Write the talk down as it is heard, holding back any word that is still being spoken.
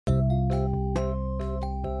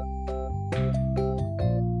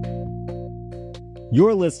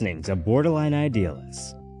You're listening to Borderline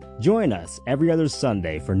Idealists. Join us every other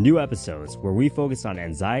Sunday for new episodes where we focus on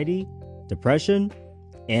anxiety, depression,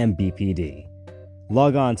 and BPD.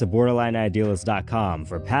 Log on to borderlineidealist.com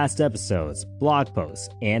for past episodes, blog posts,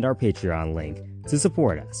 and our Patreon link to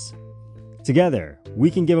support us. Together, we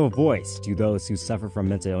can give a voice to those who suffer from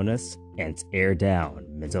mental illness and tear down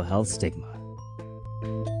mental health stigma.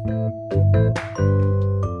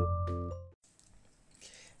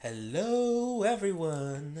 Hello,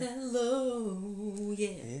 everyone. Hello,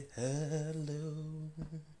 yeah. Hello.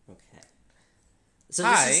 Okay. So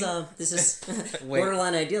Hi. this is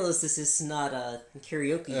Borderline Idealist. This is not a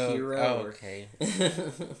karaoke hero. Oh, okay.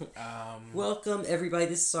 Welcome everybody.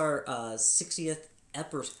 This is our 60th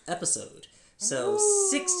episode. So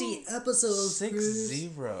 60 episodes. 60.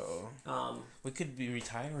 Um, We could be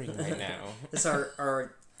retiring right now. It's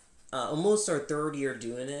our almost our third year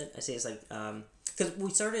doing it. I say it's like because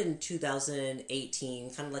we started in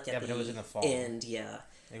 2018, kind of like at but the it was in the fall. end, yeah.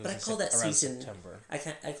 But I call that around season. September.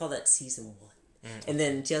 I call that season 1. And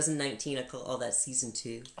then 2019, I call all that season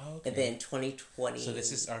 2. Oh, okay. And then 2020. So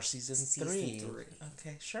this is our season 3.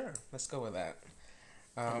 Okay, sure. Let's go with that.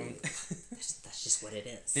 I mean, that's just what it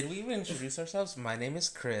is. Did we even introduce ourselves? My name is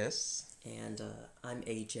Chris. And I'm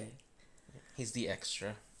AJ. He's the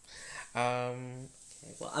extra. Okay,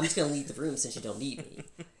 well, I'm just gonna leave the room since you don't need me.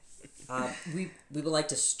 We would like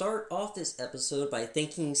to start off this episode by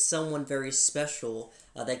thanking someone very special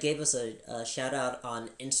that gave us a shout out on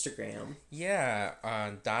Instagram. Yeah,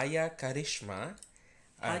 Daya Karishma.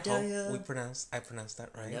 Hi, Daya. I pronounced that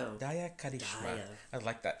right. No. Daya Karishma. Daya. I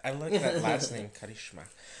like that. I like that last name, Karishma.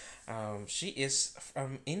 She is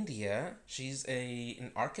from India. She's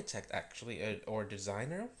an architect actually, or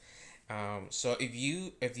designer. So if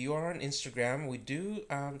you are on Instagram, we do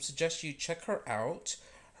suggest you check her out.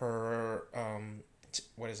 Her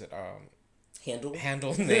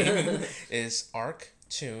handle name is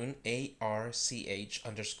ArchTune,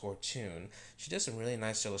 ARCH_tune. She does some really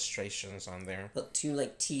nice illustrations on there. But tune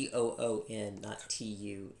like TOON, not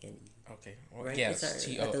TUNE. Okay. Well, Right? yes,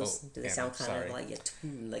 TOO. Do they sound kind of like a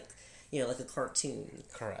tune, like like a cartoon?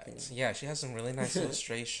 Correct. Yeah, she has some really nice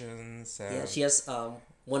illustrations. Yeah, she has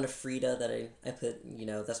one of Frida that I put,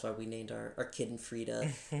 that's why we named our kitten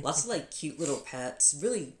Frida. Lots of like cute little pets,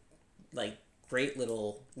 really like great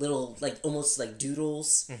little like almost like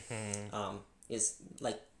doodles. Is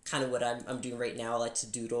like kind of what I'm doing right now. I like to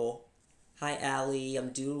doodle. Hi Allie,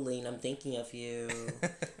 I'm doodling, I'm thinking of you.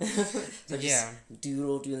 So just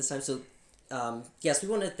doodle doing this time. So yes, we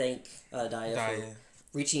want to thank Daya for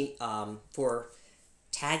reaching for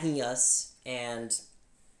tagging us and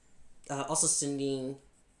also sending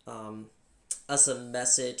us a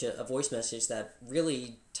message, a voice message that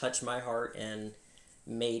really touched my heart and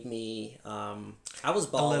made me I was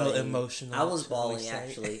bawling. A little emotional. I was bawling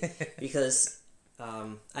actually because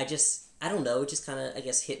I don't know, it just kind of I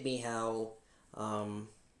guess hit me how the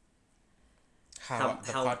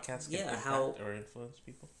podcast can impact or influence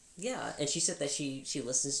people. Yeah, and she said that she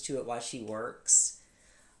listens to it while she works.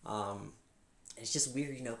 It's just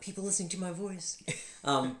weird, people listening to my voice.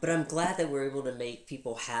 But I'm glad that we're able to make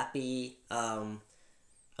people happy. I'm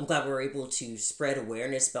glad we're able to spread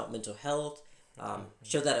awareness about mental health.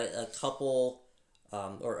 Show that a couple,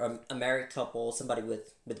 or a married couple, somebody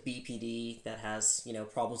with BPD that has,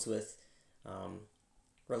 problems with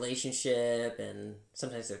relationship and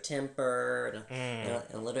sometimes their temper and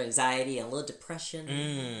a little anxiety and a little depression,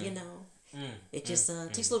 It just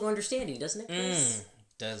takes a little understanding, doesn't it, Chris?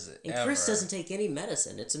 Does it? And Chris doesn't take any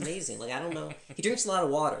medicine. It's amazing. Like, I don't know. He drinks a lot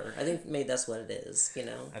of water. I think maybe that's what it is,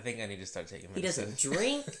 I think I need to start taking medicine. He doesn't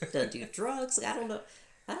drink, doesn't do drugs. Like, I don't know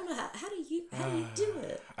how do you do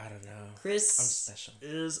it? I don't know. Chris I'm special.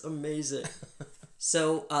 Is amazing.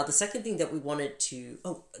 So the second thing that we wanted to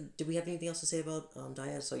did we have anything else to say about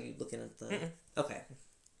Daya? So you looking at the Okay.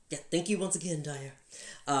 Yeah, thank you once again, Daya.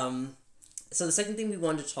 So the second thing we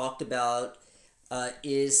wanted to talk about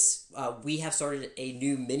is we have started a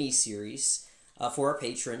new mini-series for our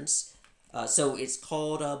patrons. So it's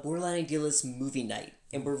called Borderline Idealist Movie Night.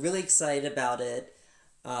 And we're really excited about it.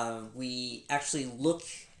 We actually look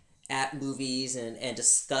at movies and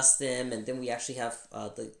discuss them. And then we actually have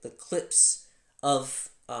the clips of,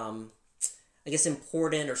 I guess,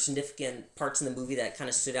 important or significant parts in the movie that kind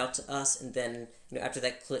of stood out to us. And then, after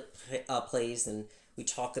that clip plays, then we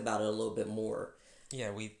talk about it a little bit more.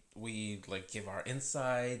 Yeah, we like give our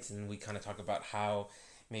insights and we kind of talk about how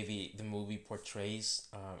maybe the movie portrays,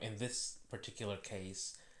 in this particular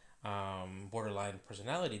case, borderline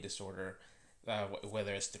personality disorder,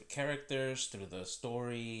 whether it's through characters, through the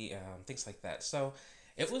story, things like that. So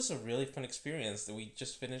it was a really fun experience. We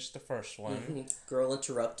just finished the first one. Girl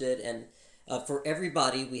Interrupted, and for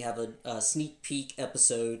everybody, we have a sneak peek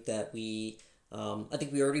episode that we, I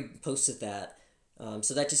think we already posted that.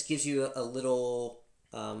 So that just gives you a little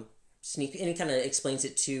sneak, and it kind of explains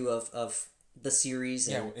it too of the series.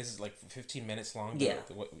 And, Yeah, it's like 15 minutes long. Yeah.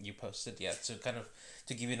 What you posted, yeah. So kind of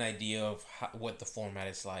to give you an idea of what the format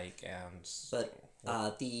is like, and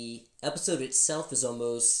but the episode itself is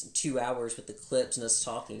almost 2 hours with the clips and us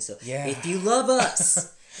talking. So Yeah. if you love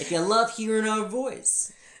us, if you love hearing our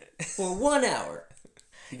voice for 1 hour,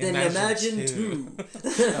 then imagine two.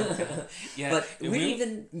 Yeah, But we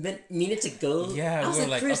didn't even mean it to go. Yeah, I was we were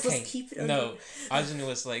like, Chris, okay, let's keep it no. Ajanu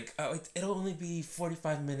was like, oh, it'll only be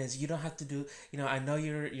 45 minutes. You don't have to do, I know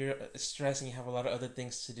you're stressed and you have a lot of other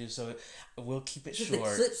things to do, so we'll keep it The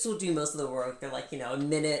short. clips will do most of the work. They're like, a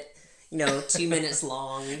minute, 2 minutes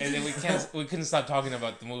long. And then we couldn't stop talking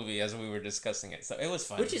about the movie as we were discussing it, so it was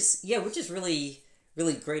fun. Which is really,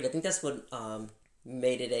 really great. I think that's what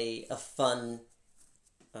made it a fun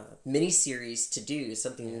mini series to do,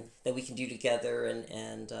 something that we can do together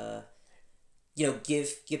and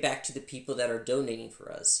give back to the people that are donating for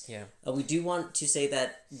us. Yeah. We do want to say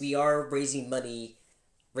that we are raising money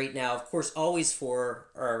right now, of course, always for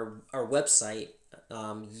our website.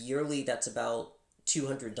 Yearly, that's about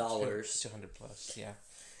 $200. 200 plus, yeah.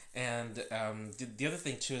 And the other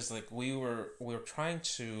thing too is like we were trying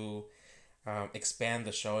to expand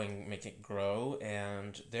the show and make it grow,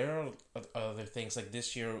 and there are other things like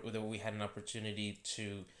this year that we had an opportunity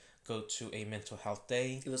to go to a mental health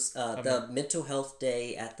day. It was the Mental Health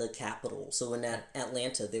Day at the Capitol. So in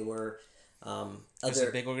Atlanta, there were It's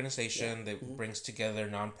a big organization that brings together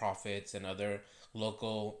nonprofits and other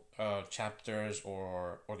local chapters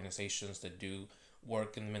or organizations that do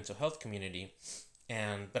work in the mental health community.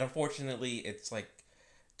 But unfortunately, it's like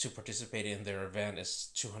to participate in their event is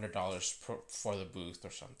 $200 for the booth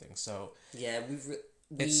or something. So yeah,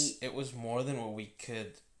 it was more than what we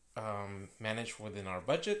could manage within our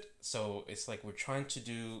budget. So it's like we're trying to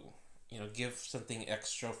do, give something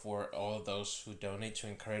extra for all of those who donate to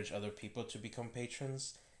encourage other people to become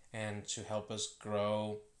patrons and to help us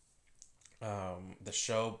grow the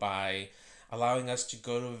show by allowing us to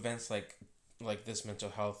go to events like this mental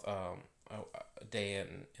health day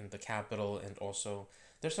in the Capitol, and also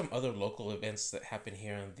there's some other local events that happen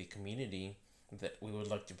here in the community that we would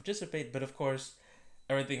like to participate, but of course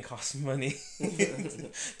everything costs money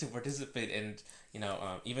to participate, and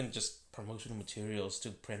even just promotional materials to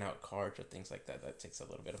print out cards or things like that takes a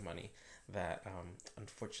little bit of money that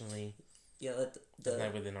unfortunately is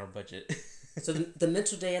not within our budget. So the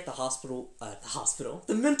mental day at the hospital,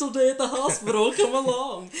 the mental day at the hospital, come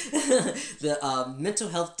along. The mental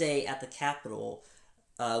health day at the Capitol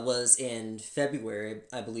was in February,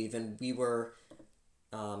 I believe, and we were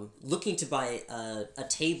looking to buy a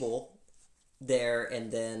table there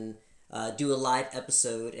and then do a live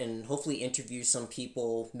episode and hopefully interview some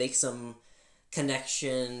people, make some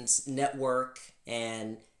connections, network,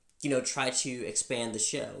 and try to expand the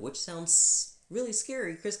show, which sounds really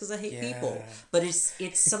scary, Chris, because I hate people. But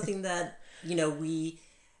it's something that we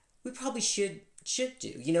probably should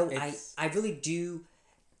do. I really do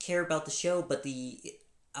care about the show, but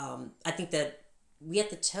I think that we have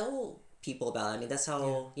to tell people about it. I mean, that's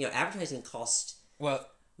how advertising costs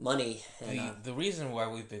money. And, the reason why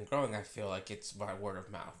we've been growing, I feel like it's by word of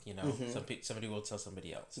mouth. Somebody will tell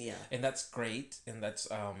somebody else. Yeah, and that's great, and that's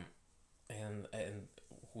and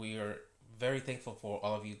we are very thankful for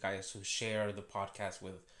all of you guys who share the podcast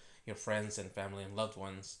with your friends and family and loved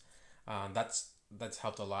ones. That's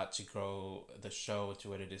helped a lot to grow the show to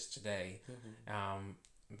what it is today.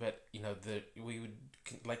 But we would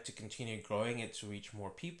like to continue growing it to reach more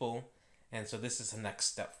people, and so this is the next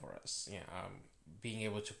step for us. Being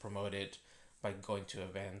able to promote it by going to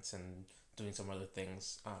events and doing some other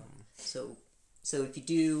things. So if you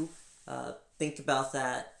do think about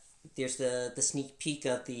that, there's the sneak peek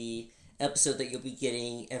of the episode that you'll be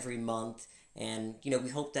getting every month, and we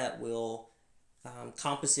hope that will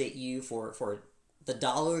compensate you for the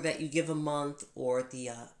 $1 that you give a month or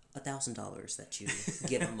the $1,000 that you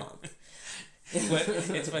give a month. But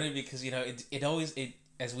it's funny because it always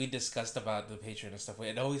as we discussed about the Patreon and stuff,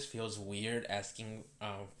 it always feels weird asking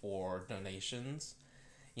for donations,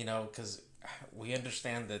 because we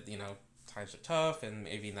understand that times are tough and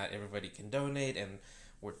maybe not everybody can donate, and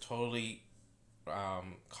we're totally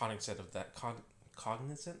cognizant of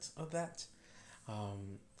that.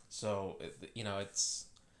 So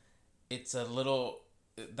it's a little.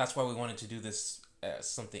 That's why we wanted to do this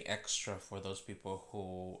something extra for those people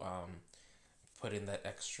who put in that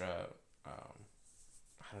extra.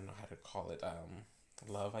 I don't know how to call it.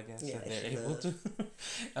 love, I guess, Yeah, that they're able to.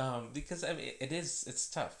 Because I mean, it's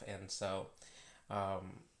tough, and so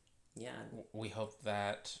Yeah. we hope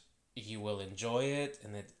that you will enjoy it,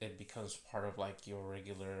 and it becomes part of like your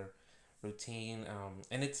regular routine.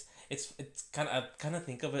 And it's kind of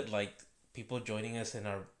think of it like people joining us in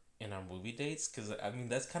our movie dates, because I mean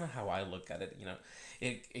that's kind of how I look at it. You know,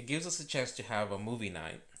 it gives us a chance to have a movie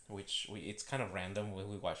night, which it's kind of random when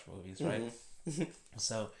we watch movies, right?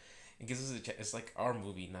 So it gives us it's like our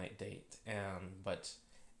movie night date, and but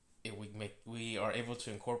we are able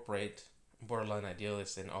to incorporate Borderline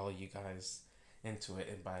Idealists and all of you guys into it,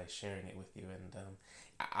 and by sharing it with you, and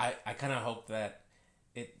I kind of hope that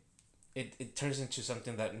it it turns into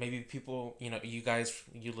something that maybe people, you guys,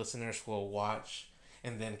 you listeners, will watch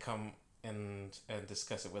and then come and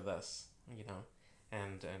discuss it with us,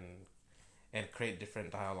 and create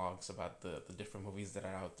different dialogues about the different movies that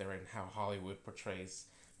are out there, and how Hollywood portrays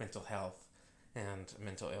mental health and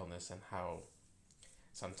mental illness, and how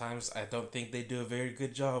sometimes I don't think they do a very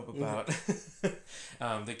good job about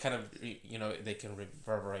they kind of, they can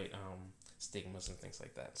reverberate stigmas and things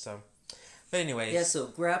like that. So, but anyways, yeah, so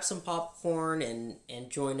grab some popcorn and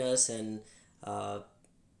join us, and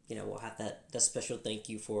we'll have that special thank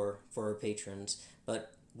you for our patrons.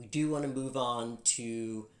 But we do want to move on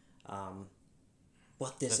to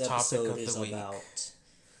what this The topic episode of the is week. about.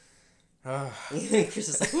 Chris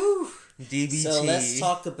is like, woo! DBT. So let's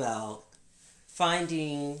talk about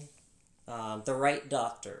finding the right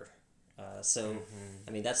doctor. I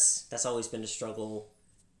mean, that's always been a struggle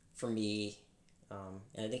for me,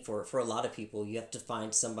 and I think for a lot of people, you have to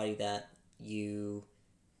find somebody that you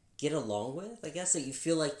get along with, I guess, that you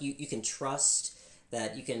feel like you can trust,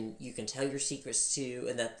 that you can tell your secrets to,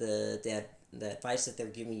 and that the advice that they're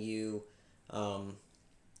giving you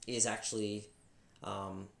is actually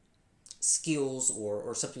skills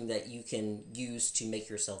or something that you can use to make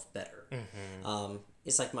yourself better.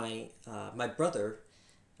 It's like my brother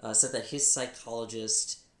said that his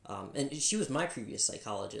psychologist, and she was my previous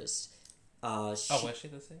psychologist. Was she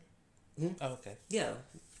the same? Oh, okay. Yeah.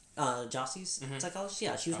 Jossie's psychologist.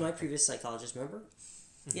 Yeah, she was my previous psychologist, remember?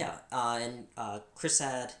 Yeah. And Chris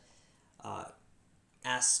had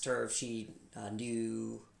asked her if she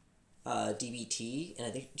knew DBT, and I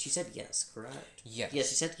think she said yes, correct? Yes. Yeah,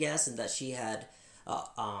 she said yes, and that she had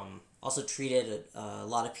also treated a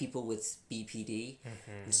lot of people with BPD.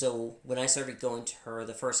 And so when I started going to her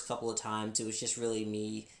the first couple of times, it was just really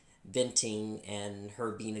me venting and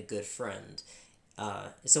her being a good friend.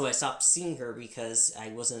 So I stopped seeing her because I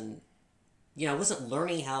wasn't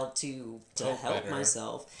learning how to help better.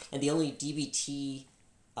 myself. And the only DBT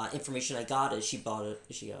information I got is she bought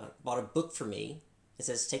a book for me. It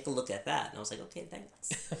says, take a look at that. And I was like, okay,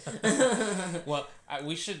 thanks. Well,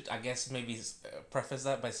 we should, I guess, maybe preface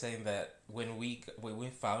that by saying that when we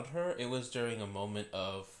found her, it was during a moment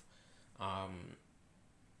of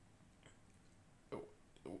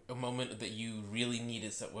a moment that you really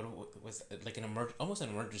needed. What was like almost an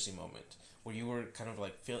emergency moment, where you were kind of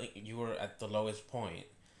like feeling you were at the lowest point,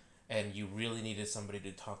 and you really needed somebody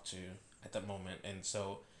to talk to at that moment. And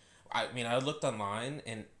so, I mean, I looked online,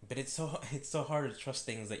 but it's so hard to trust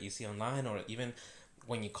things that you see online, or even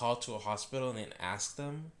when you call to a hospital and then ask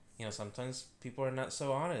them. Sometimes people are not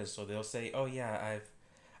so honest, so they'll say, "Oh yeah,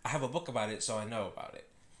 I have a book about it, so I know about it,"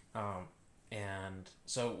 and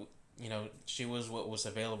so she was what was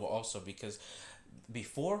available also, because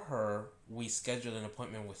before her we scheduled an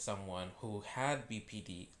appointment with someone who had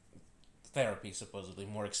BPD therapy, supposedly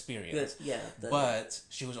more experience. But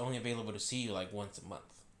she was only available to see you like once a month.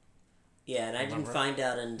 Yeah, and I didn't find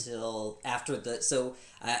out until after so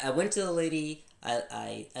I went to the lady.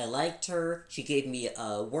 I liked her. She gave me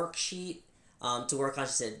a worksheet to work on.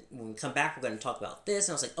 She said, when we come back, we're going to talk about this.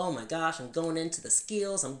 And I was like, oh my gosh, I'm going into the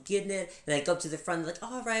skills. I'm getting it. And I go up to the front, like,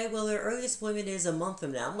 all right, well, our earliest appointment is a month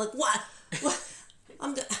from now. I'm like, what? What?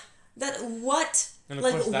 And of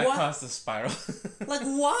course, that caused a spiral. Like,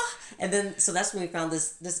 what? And then, so that's when we found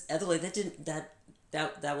this other lady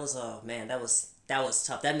that was, oh man, that was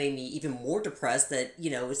tough. That made me even more depressed. That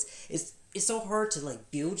it's so hard to like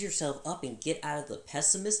build yourself up and get out of the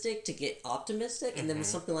pessimistic to get optimistic, and then when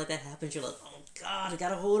something like that happens, you're like, oh god, I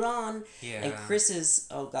gotta hold on. Yeah. And Chris is,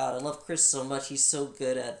 oh god, I love Chris so much. He's so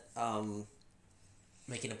good at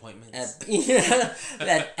making appointments.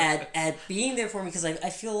 At being there for me, because I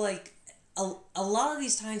feel like a lot of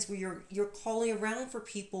these times where you're calling around for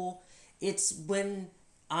people, it's when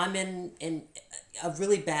I'm in a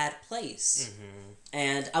really bad place.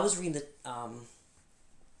 And I was reading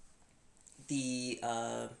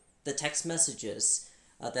the text messages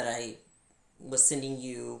that I was sending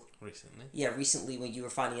you recently. Yeah, recently when you were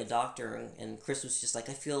finding a doctor, and Chris was just like,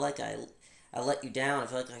 I feel like I let you down. I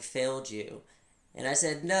feel like I failed you. And I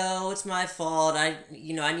said, no, it's my fault. I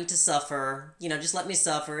need to suffer. Just let me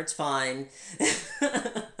suffer. It's fine.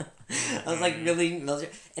 I was like really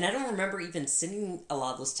military. And I don't remember even sending a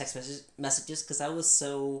lot of those text messages because I was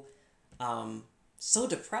so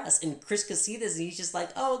depressed. And Chris could see this and he's just like,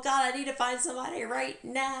 oh God, I need to find somebody right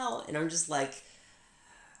now. And I'm just like,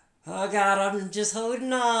 oh God, I'm just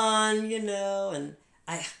holding on, And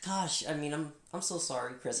I'm so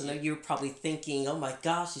sorry, Chris. I know you're probably thinking, oh my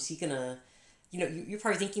gosh, is he gonna, you're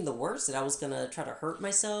probably thinking the worst, that I was gonna try to hurt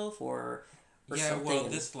myself or something. Well,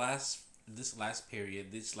 this last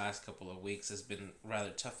period, these last couple of weeks has been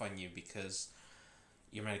rather tough on you because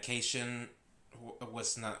your medication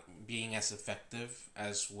was not being as effective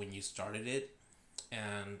as when you started it,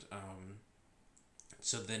 and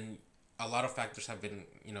so then a lot of factors have been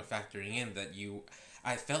factoring in that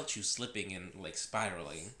I felt you slipping and like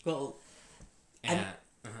spiraling. Well, and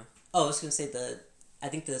I was gonna say I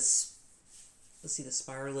think this. Let's see, the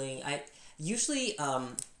spiraling. I usually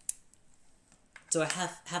so I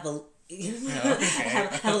have a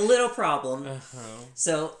have a little problem.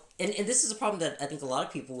 So and this is a problem that I think a lot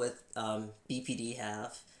of people with BPD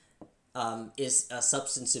have is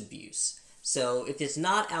substance abuse. So if it's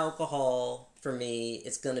not alcohol for me,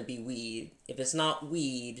 it's gonna be weed. If it's not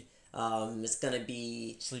weed, it's gonna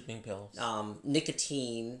be sleeping pills,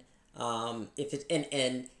 nicotine. If it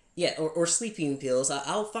and yeah, or sleeping pills.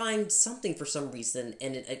 I'll find something for some reason,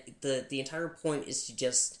 and the entire point is to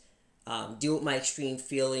just deal with my extreme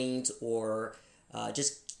feelings or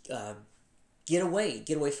just get away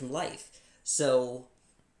from life. So,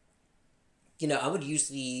 I would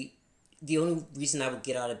usually, the only reason I would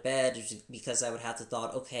get out of bed is because I would have the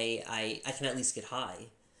thought, okay, I can at least get high,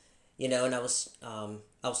 and I was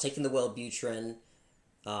taking the Wellbutrin.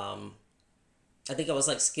 I think I was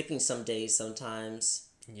like skipping some days sometimes.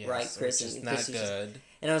 Yes, right, Chris? Which is not good.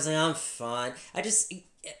 And I was like, I'm fine.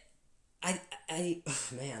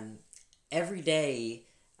 Man, every day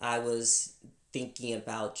I was thinking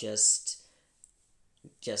about just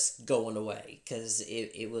going away because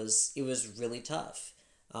it was really tough.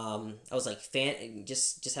 I was like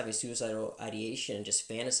just having suicidal ideation and just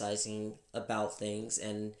fantasizing about things,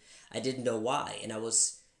 and I didn't know why. And I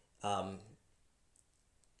was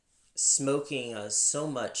smoking so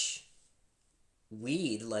much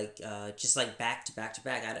weed, like just like back to back to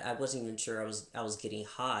back. I wasn't even sure I was getting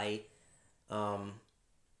high, and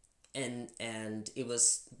it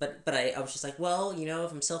was but I was just like, well,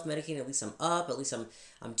 if I'm self-medicating, at least I'm up, at least I'm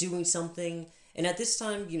doing something. And at this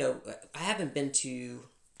time, I haven't been to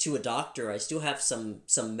a doctor. I still have some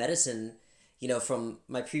medicine, from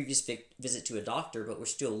my previous visit to a doctor, but we're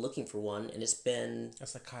still looking for one, and it's been a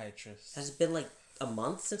psychiatrist. Has it been like a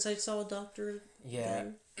month since I saw a doctor? Yeah.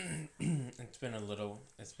 It's been a little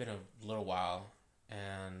while,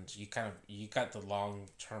 and you got the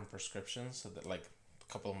long-term prescriptions, so that like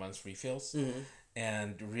a couple of months refills.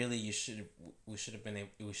 And really we should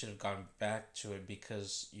have gone back to it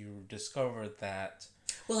because you discovered that.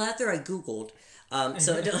 Well, after I Googled,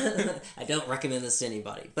 so I don't recommend this to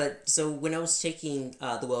anybody, but so when I was taking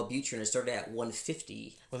the Wellbutrin, I started at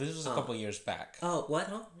 150. Well, this was a couple years back. Oh, what,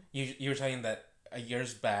 huh? You were saying that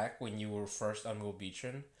years back when you were first on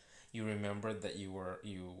Wellbutrin, you remembered that you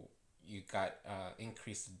got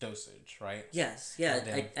increased dosage, right? Yes, yeah,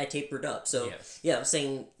 then, I tapered up. So yes. Yeah, I'm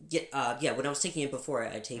saying when I was taking it before,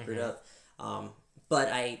 I tapered up. But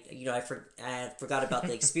I forgot about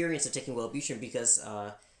the experience of taking Wellbutrin because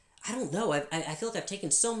I don't know. I feel like I've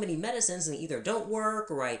taken so many medicines and they either don't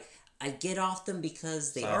work or I get off them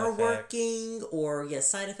because they are working, or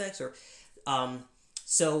side effects, or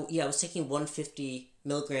so I was taking 150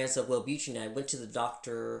 milligrams of Wellbutrin. I went to the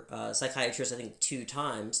doctor, psychiatrist, I think 2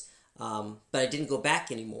 times, but I didn't go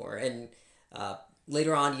back anymore. And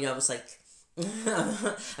later on, I was like,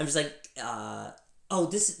 I'm just like, oh,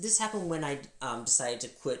 this happened when I decided to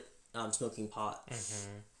quit smoking pot,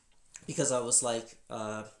 because I was like,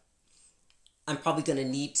 I'm probably gonna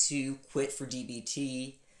need to quit for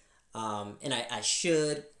DBT, and I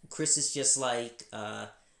should. Chris is just like,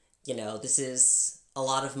 this is a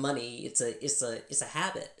lot of money. It's a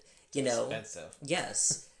habit. Expensive.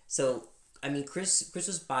 Yes. So I mean, Chris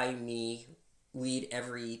was buying me weed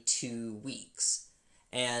every 2 weeks,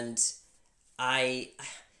 and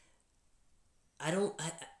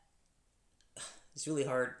it's really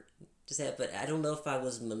hard to say it, but I don't know if I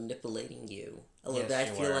was manipulating you a little bit.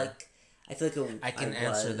 I feel like I can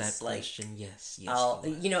answer that like, question. Yes, yes. I'll,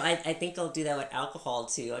 you was. you know, I think I'll do that with alcohol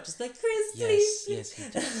too. I'll just be like, Chris, Yes, please. yes,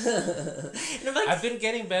 he And I'm like, I've been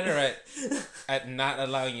getting better at not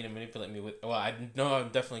allowing you to manipulate me with. Well, I know I'm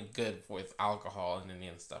definitely good with alcohol and any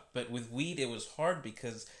other stuff, but with weed it was hard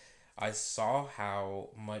because I saw how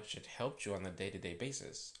much it helped you on a day-to-day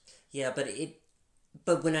basis. yeah,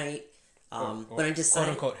 but when I when I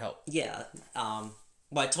decided, quote unquote help. yeah,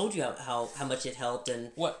 well, I told you how much it helped,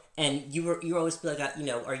 and What? and you were always be like, you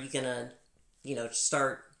know, are you gonna, you know,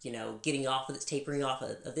 start, you know, getting off of this, tapering off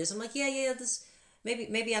of this? I'm like, yeah, this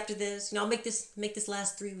maybe after this, you know, I'll make this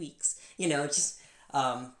last 3 weeks, you know, just.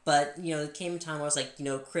 But you know, it came a time where I was like, you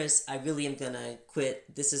know, Chris, I really am gonna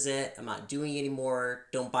quit. This is it. I'm not doing it anymore.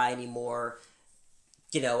 Don't buy anymore.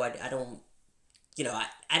 You know, I don't. You know,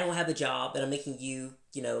 I don't have a job, and I'm making you,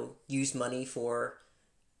 you know, use money for,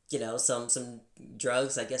 you know, some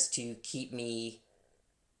drugs, I guess, to keep me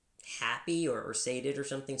happy or sated or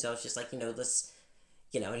something. So I was just like, you know, let's,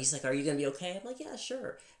 you know, and he's like, are you gonna be okay? I'm like, yeah,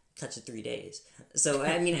 sure. Cut to 3 days. So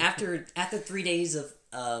I mean, after 3 days of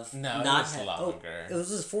No, not it was longer. it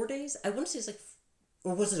was 4 days. I want to say it's like,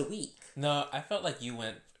 or was it a week? No, I felt like you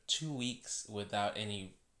went 2 weeks without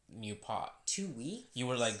any new pot. 2 weeks. You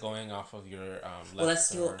were like going off of your Well, that's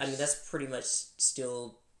still. leftovers. I mean, that's pretty much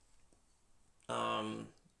still. A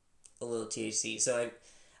little THC. So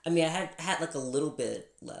I mean, I had like a little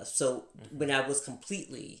bit left. So when I was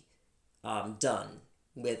completely, done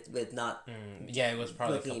with not. Yeah, it was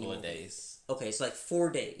probably a looking couple of anymore. days. Okay, so like 4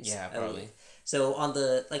 days. Yeah, I probably. mean. So on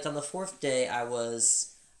the fourth day, I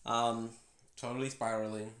was, Totally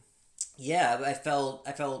spiraling. yeah, I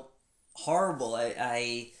felt horrible.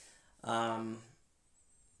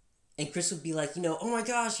 And Chris would be like, you know, oh my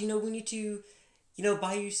gosh, you know, we need to, you know,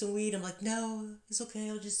 buy you some weed. I'm like, no, it's okay.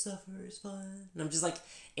 I'll just suffer. It's fine. And I'm just like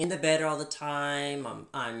in the bed all the time.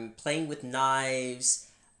 I'm playing with knives.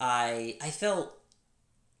 I felt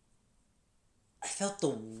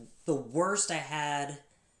the worst I had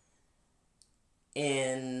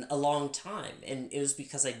in a long time, and it was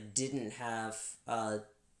because I didn't have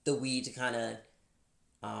the weed to kind of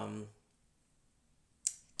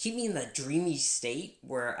keep me in that dreamy state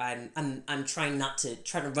where I'm trying not to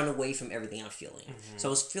run away from everything I'm feeling. Mm-hmm. So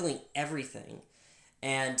I was feeling everything,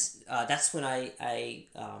 and that's when I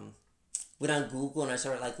went on Google and I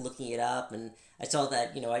started like looking it up, and I saw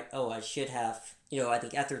that, you know, I should have, you know, I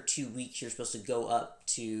think after 2 weeks you're supposed to go up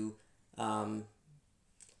to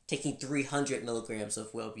taking 300 milligrams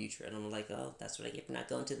of Wellbutrin. And I'm like, oh, that's what I get for not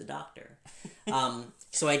going to the doctor.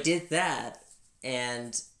 So I did that,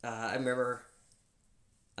 and I remember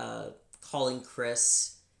calling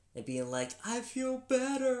Chris and being like, I feel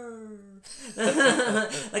better.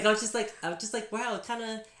 Like I was just like, wow, kind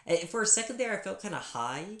of. For a second there, I felt kind of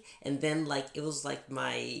high, and then like it was like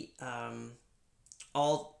my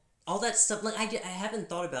all that stuff. Like I haven't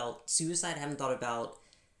thought about suicide. I haven't thought about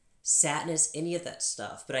sadness, any of that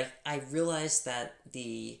stuff. But I realized that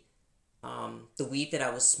the weed that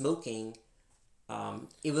I was smoking,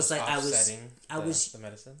 it was like I was the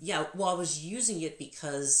medicine. Yeah, well, I was using it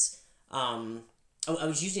because I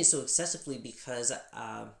was using it so excessively because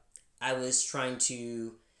I was trying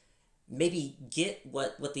to maybe get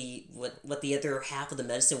what the other half of the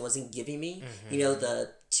medicine wasn't giving me. Mm-hmm. You know,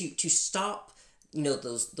 to stop, you know,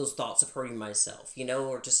 those thoughts of hurting myself, you know,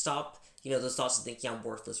 or to stop, you know, those thoughts of thinking I'm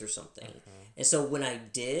worthless or something. Mm-hmm. And so when I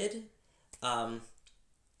did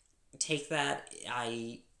take that,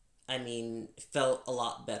 I mean, felt a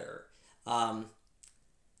lot better. I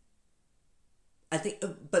think,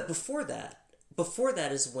 but before that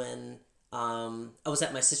is when I was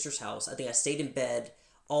at my sister's house. I think I stayed in bed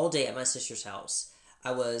all day at my sister's house.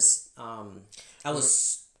 I was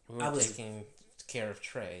taking care of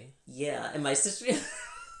Trey. Yeah, and my sister,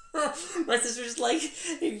 my sister's like,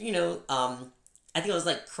 you know, I think I was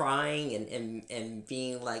like crying and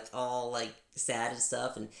being like all like sad and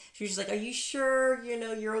stuff, and she was just like, "Are you sure? You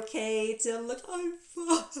know, you're okay?" So I'm like, "I'm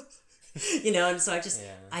fine." You know, and so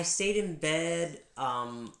I stayed in bed.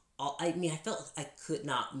 I mean, I felt like I could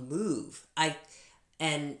not move.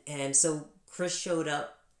 And so Chris showed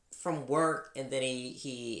up from work, and then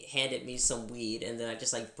he handed me some weed, and then I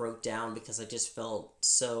just like broke down because I just felt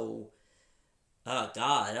so. Oh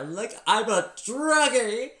God! I'm like, I'm a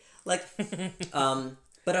druggie. Like,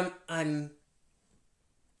 but I'm.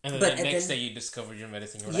 And then the next day you discovered your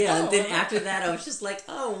medicine. You were yeah, like, and then after that I was just like,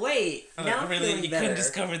 oh wait, now I'm really, feeling you better. couldn't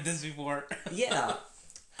discover this before. Yeah,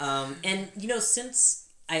 and you know, since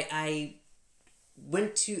I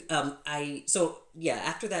went to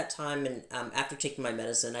after that time and after taking my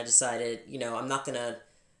medicine, I decided, you know, I'm not gonna,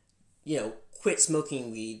 you know, quit smoking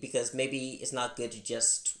weed because maybe it's not good to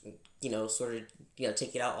just sort of,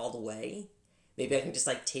 take it out all the way. Maybe I can just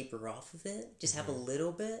like taper off of it, just have a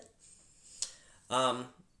little bit. Well,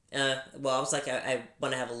 I was like, I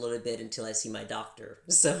want to have a little bit until I see my doctor.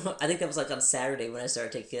 So I think that was like on Saturday when I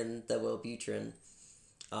started taking the Wellbutrin.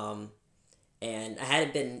 And I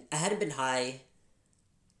hadn't been high,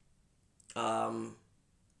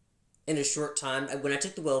 in a short time. When I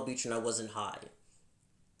took the Wellbutrin, I wasn't high.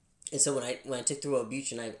 And so when I took the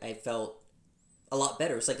Wellbutrin, I felt a lot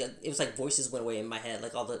better. It was like voices went away in my head,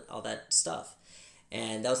 like all that stuff.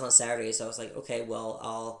 And that was on Saturday, so I was like, okay, well,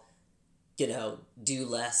 I'll, do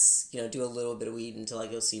less, do a little bit of weed until I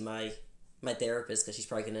go see my therapist, because she's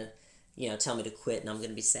probably going to, tell me to quit, and I'm going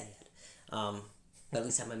to be sad. But at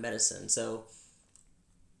least have my medicine. So,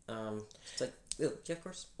 it's like, yeah, of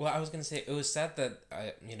course. Well, I was going to say, it was sad that,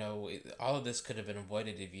 all of this could have been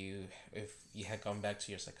avoided if you had gone back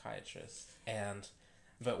to your psychiatrist.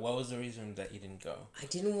 But what was the reason that you didn't go? I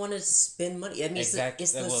didn't want to spend money. I mean, exactly.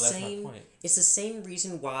 It's the same. It's the same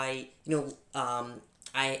reason why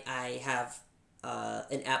I have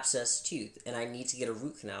an abscess tooth and I need to get a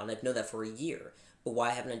root canal, and I've known that for a year. But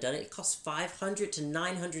why haven't I done it? It costs $500 to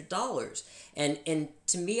 $900, and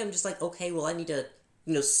to me, I'm just like, okay, well, I need to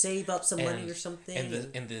save up some money or something.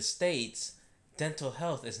 In the States, dental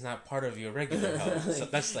health is not part of your regular health. So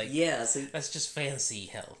that's like, so that's just fancy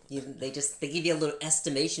health. They give you a little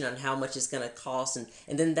estimation on how much it's going to cost, and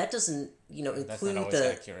then that doesn't include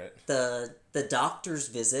the doctor's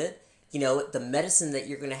visit, the medicine that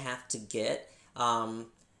you're going to have to get.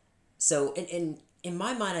 So in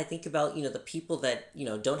my mind, I think about the people that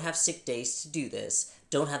don't have sick days to do this,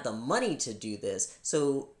 don't have the money to do this.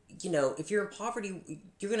 So if you're in poverty,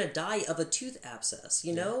 you're gonna die of a tooth abscess.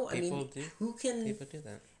 People do. Who can? People do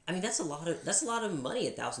that. I mean, that's a lot of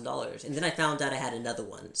money, $1,000. And then I found out I had another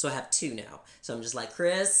one, so I have two now. So I'm just like,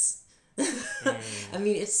 Chris. I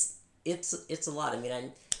mean, it's a lot. I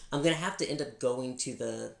mean, I'm gonna have to end up going to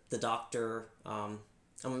the doctor. I'm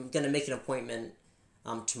gonna make an appointment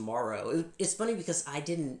tomorrow. It's funny because I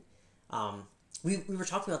didn't. We were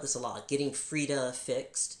talking about this a lot, getting Frida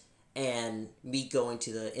fixed and me going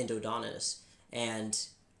to the endodontist, and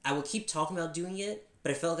I would keep talking about doing it,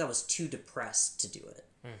 but I felt like I was too depressed to do it.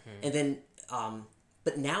 And then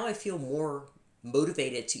but now I feel more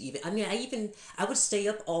motivated to I would stay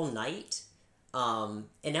up all night, and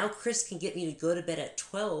now Chris can get me to go to bed at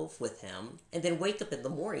 12 with him and then wake up in the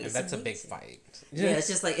morning. And that's amazing. A big fight. Yeah, it's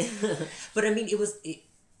just like but I mean, it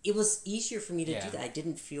was easier for me to do that. I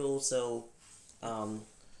didn't feel so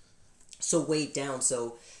weighed down.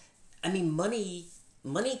 So I mean, money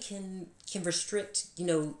can restrict,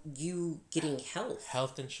 you getting health.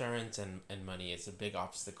 Health insurance and money is a big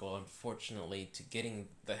obstacle, unfortunately, to getting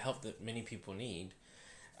the help that many people need.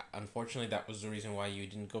 Unfortunately, that was the reason why you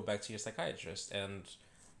didn't go back to your psychiatrist. And,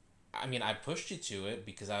 I mean, I pushed you to it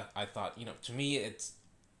because I thought, to me, it's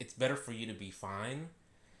better for you to be fine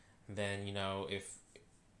than,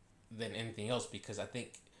 than anything else, because I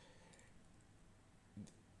think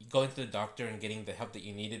going to the doctor and getting the help that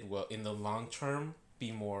you needed will, in the long term,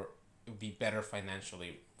 be better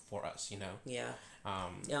financially for us. Yeah.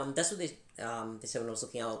 That's what they said when I was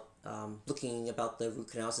looking about the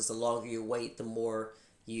root canals. Is the longer you wait, the more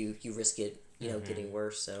you risk it, getting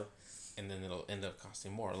worse. So. And then it'll end up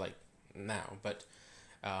costing more, like now. But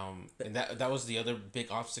and that was the other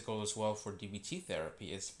big obstacle as well for DBT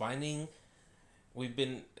therapy, is finding.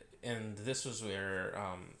 And this was where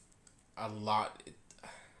a lot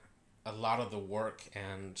of the work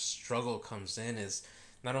and struggle comes in, is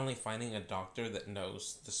not only finding a doctor that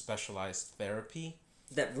knows the specialized therapy,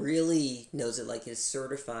 that really knows it, like is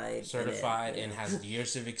certified and has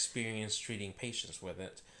years of experience treating patients with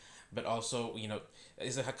it, but also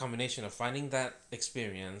is a combination of finding that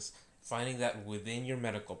experience, finding that within your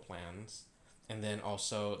medical plans, and then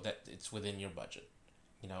also that it's within your budget.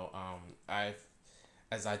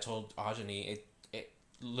 As I told Ajani, it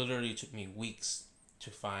literally took me weeks to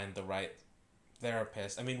find the right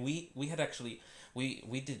therapist. I mean, we had actually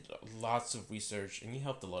we did lots of research, and you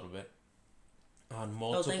helped a little bit on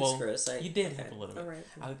multiple. Oh, thanks, Chris. You did help a little bit. All right.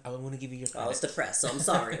 I want to give you your credit. I was depressed, so I'm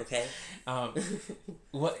sorry. Okay. I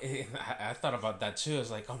thought about that too. I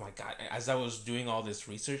was like, oh my god! As I was doing all this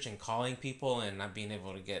research and calling people and not being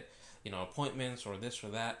able to get appointments or this or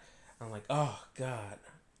that, I'm like, oh god!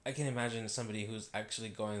 I can imagine somebody who's actually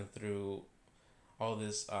going through all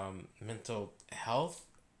this mental health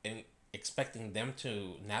and expecting them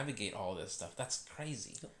to navigate all this stuff. That's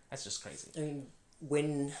crazy. That's just crazy. I mean,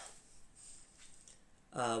 when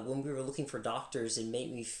we were looking for doctors, it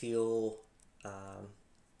made me feel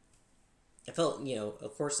I felt,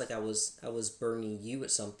 of course, like I was burning you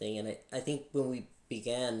at something. And I think when we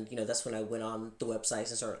began, that's when I went on the websites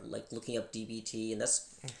and started like looking up DBT, and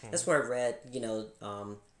that's where I read,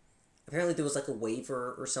 apparently there was like a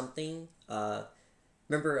waiver or something.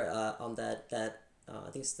 Remember on that I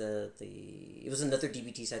think it's the it was another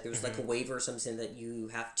DBT site. There was like a waiver or something that you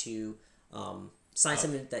have to sign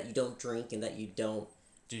something that you don't drink and that you don't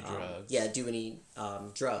do drugs. Do any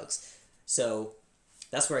drugs. So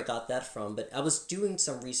that's where I got that from. But I was doing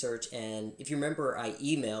some research, and if you remember, I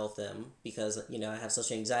emailed them because I have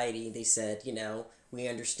social anxiety. They said, we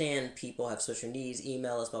understand people have social needs.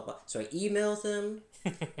 Email us, blah blah. So I emailed them,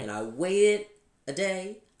 and I waited a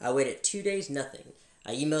day. I waited 2 days, nothing.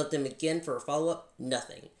 I emailed them again for a follow up,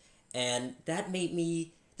 nothing, and that made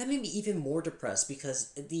me even more depressed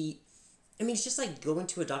because it's just like going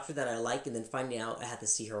to a doctor that I like and then finding out I had to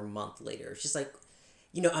see her a month later. It's just like,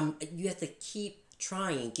 you have to keep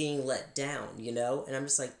trying, getting let down, and I'm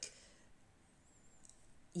just like,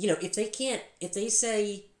 if they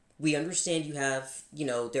say, we understand you have,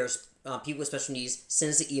 there's people with special needs, send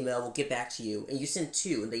us an email, we'll get back to you, and you send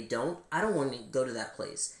 2 and they don't, I don't want to go to that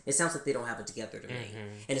place. It sounds like they don't have it together to me.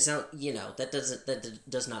 And it sounds, that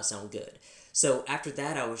does not sound good. So after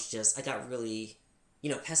that, I got really,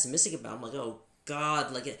 pessimistic about it. I'm like, oh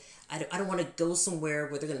God, like, I don't want to go somewhere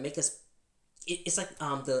where they're going to make us, it's like,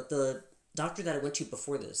 the doctor that I went to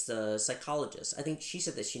before this, the psychologist, I think she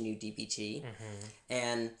said that she knew DBT,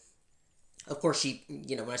 and of course she,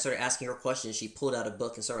 when I started asking her questions, she pulled out a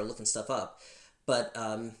book and started looking stuff up, but,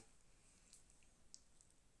 that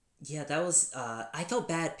was, I felt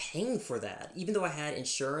bad paying for that, even though I had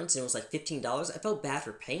insurance and it was like $15, I felt bad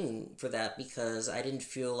for paying for that because I didn't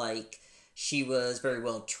feel like she was very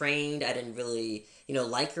well trained. I didn't really,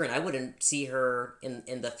 like her, and I wouldn't see her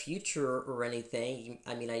in the future or anything.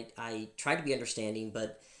 I mean, I tried to be understanding,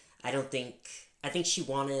 but I think she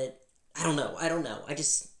wanted, I don't know.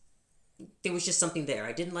 There was just something there.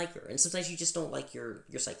 I didn't like her, and sometimes you just don't like your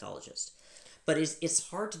psychologist. But it's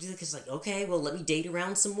hard to do that because, like, okay, well, let me date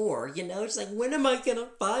around some more, It's like, when am I gonna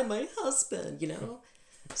find my husband,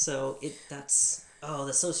 So that's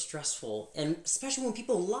so stressful, and especially when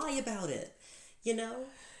people lie about it,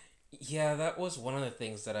 Yeah, that was one of the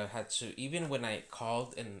things that I had to, even when I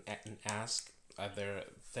called and asked either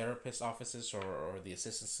therapist offices or the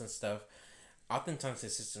assistants and stuff, oftentimes the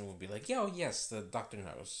assistant would be like, "Yeah, oh, yes, the doctor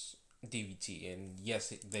knows DBT, and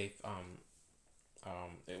yes, they've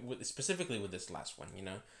specifically with this last one,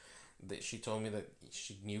 that she told me that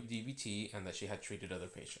she knew DBT and that she had treated other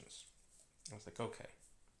patients." I was like, okay.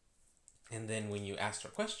 And then when you asked her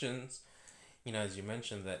questions, as you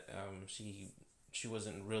mentioned that she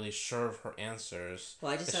wasn't really sure of her answers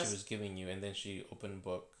she was giving you, and then she opened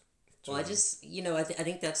book. I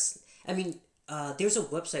think that's, there's a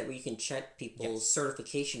website where you can check people's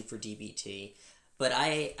certification for DBT, but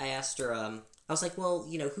I asked her, I was like, well,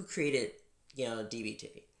 who created,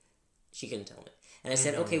 DBT? She couldn't tell me. And I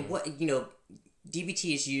said, okay, what,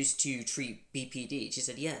 DBT is used to treat BPD. She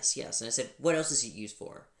said, yes. And I said, what else is it used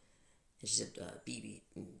for? And she said,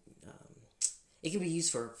 it can be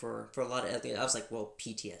used for a lot of other. I was like, well,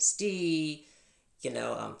 PTSD,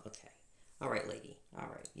 okay. All right, lady. All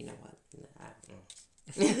right. You know what?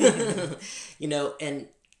 And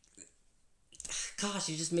gosh,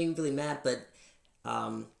 it just made me really mad. But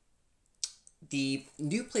the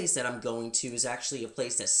new place that I'm going to is actually a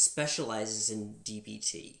place that specializes in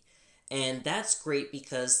DBT. And that's great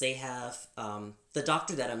because they have the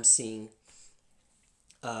doctor that I'm seeing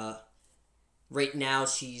right now,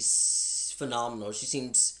 she's phenomenal. She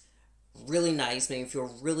seems really nice, made me feel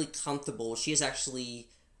really comfortable. She has actually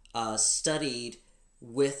studied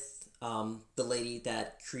with the lady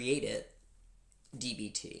that created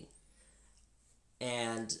DBT.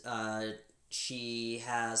 And she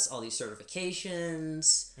has all these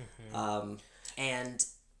certifications. And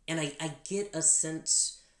I get a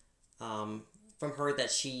sense from her that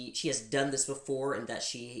she has done this before, and that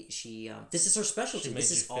she this is her specialty.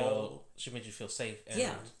 She made you feel safe. And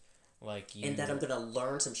yeah. Like you, and that I'm gonna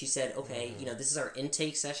learn some. She said, okay, this is our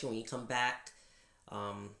intake session. When you come back,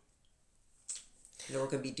 we're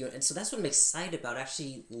gonna be doing. And so that's what I'm excited about.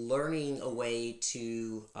 Actually, learning a way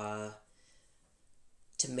to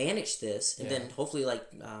manage this, and then hopefully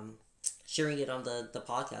sharing it on the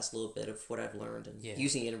podcast a little bit of what I've learned and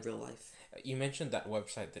using it in real life. You mentioned that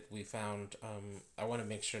website that we found. I want to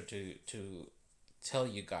make sure to tell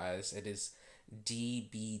you guys it is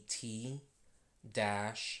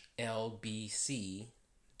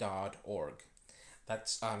dbt-lbc.org.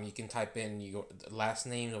 That's you can type in your last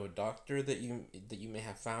name of a doctor that you may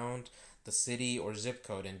have found, the city or zip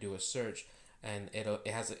code, and do a search, and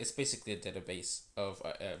it's basically a database of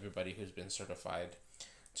everybody who's been certified.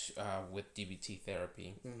 with DBT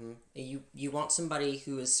therapy. Mm-hmm. You want somebody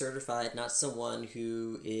who is certified, not someone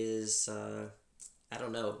who is I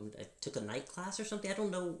don't know, took a night class or something. I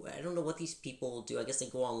don't know what these people do. I guess they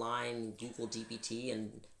go online, Google DBT,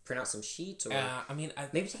 and print out some sheets, or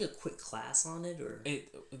maybe take a quick class on it, or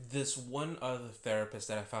this one other therapist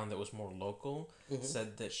that I found that was more local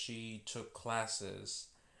said that she took classes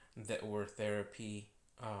that were therapy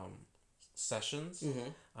sessions,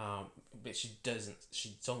 but she doesn't.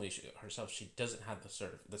 She told me herself she doesn't have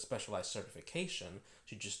the specialized certification.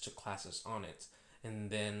 She just took classes on it, and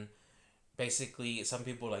then basically some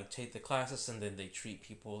people like take the classes and then they treat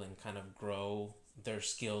people and kind of grow their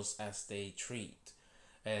skills as they treat.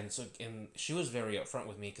 And she was very upfront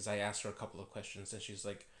with me because I asked her a couple of questions and she's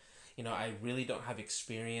like, I really don't have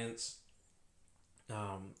experience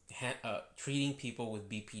treating people with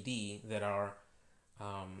BPD that are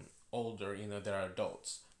older, that are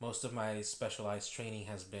adults. Most of my specialized training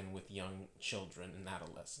has been with young children and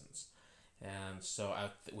adolescents. And so I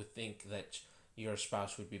would think that your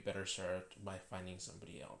spouse would be better served by finding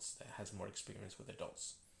somebody else that has more experience with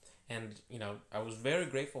adults. And, I was very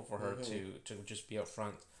grateful for her to just be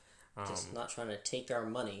upfront. Just not trying to take our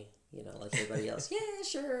money, like everybody else. Yeah,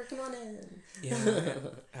 sure, come on in.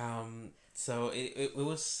 Yeah. So it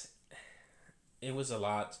was a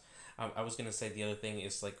lot. I was gonna say the other thing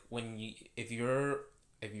is like if you're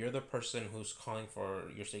the person who's calling for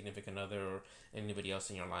your significant other or anybody else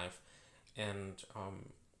in your life, and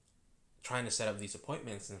trying to set up these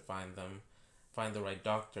appointments and find the right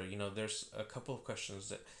doctor. There's a couple of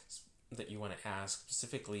questions that you want to ask,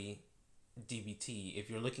 specifically DBT. If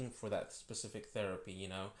you're looking for that specific therapy,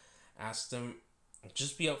 ask them.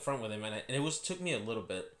 Just be upfront with them, and it took me a little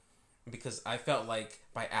bit because I felt like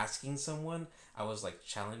by asking someone, I was like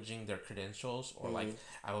challenging their credentials, or like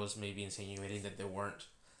I was maybe insinuating that they weren't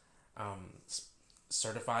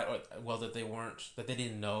certified, or that they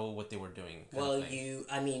didn't know what they were doing. Well, you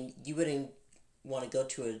wouldn't want to go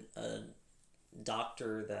to a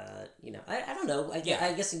doctor that I don't know. I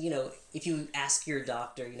guess if you ask your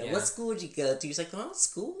doctor, what school would you go to? He's like, oh,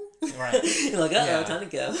 school, right? You're like, time to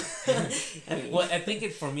go. Well, I think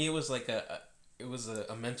for me it was like a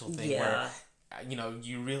mental thing where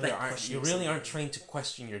you really aren't trained to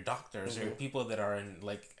question your doctors or people that are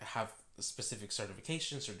have specific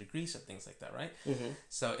certifications or degrees and things like that, right?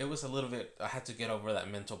 So it was a little bit, I had to get over that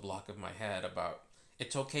mental block of my head about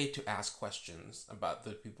it's okay to ask questions about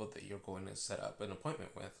the people that you're going to set up an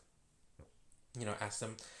appointment with. Ask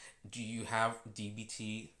them, do you have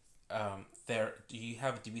DBT do you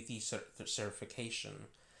have DBT certification?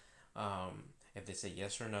 If they say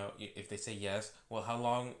yes or no, if they say yes, well, how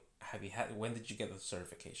long have you had, when did you get the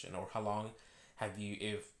certification, or how long have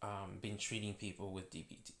you been treating people with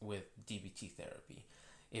DBT therapy?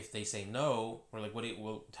 If they say no, we're like,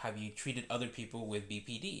 have you treated other people with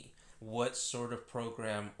BPD? What sort of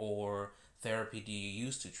program or therapy do you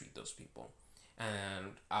use to treat those people?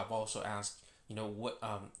 And I've also asked, what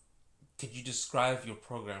could you describe your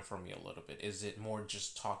program for me a little bit? Is it more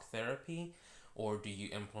just talk therapy, or do you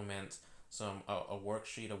implement a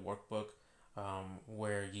worksheet, a workbook,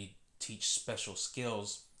 where you teach special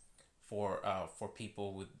skills for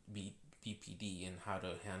people with BPD and how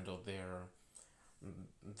to handle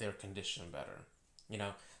their condition better?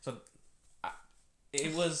 So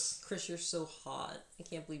it was... Chris, you're so hot. I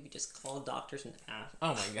can't believe you just called doctors and asked.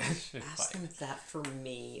 Oh my gosh. Ask them that for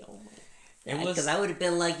me. Oh my. Because I would have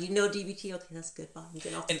been like, DBT, okay, that's good, Bob. I'm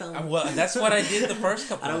getting off the phone. Well, that's what I did the first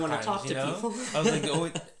couple of times. I don't want to talk to people.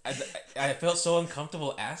 I was like, I felt so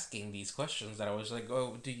uncomfortable asking these questions that I was like,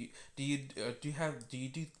 do you do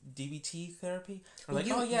DBT therapy? Or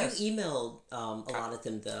yes. You emailed a lot of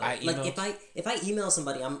them though. If I email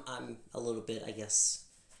somebody, I'm a little bit, I guess,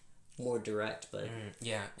 more direct, but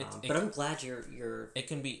but I'm glad you're. It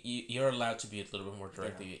can be you're allowed to be a little bit more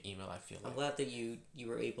direct via email. I feel like I'm glad that you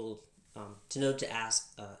were able to know to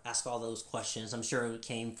ask all those questions. I'm sure it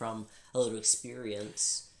came from a little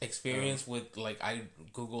experience. With I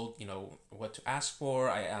googled what to ask for.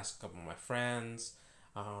 I asked a couple of my friends,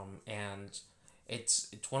 and it's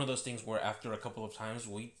one of those things where after a couple of times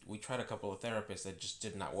we tried a couple of therapists that just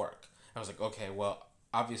did not work. I was like, okay, well,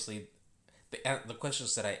 obviously the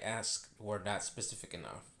questions that I asked were not specific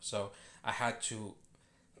enough, so I had to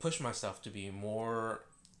push myself to be more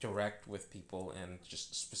direct with people and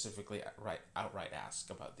just specifically outright ask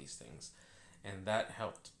about these things, and that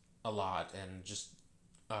helped a lot. And just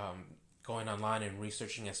going online and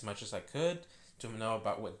researching as much as I could to know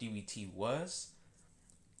about what DBT was,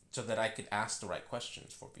 so that I could ask the right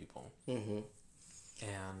questions for people.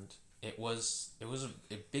 And it was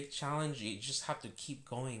a big challenge. You just have to keep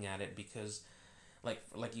going at it because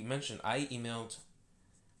like you mentioned, I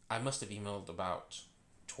must have emailed about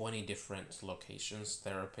 20 different locations,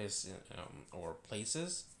 therapists, or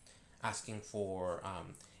places, asking for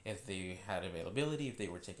if they had availability, if they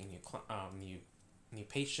were taking new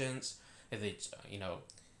patients, if they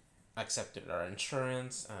accepted our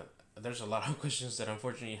insurance. There's a lot of questions that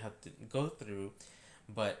unfortunately you have to go through,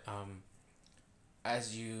 but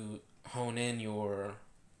as you hone in the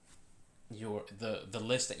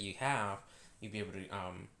list that you have, you'll be able to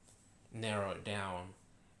narrow it down.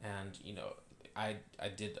 And I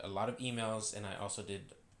did a lot of emails, and I also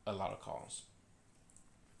did a lot of calls.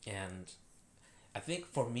 And I think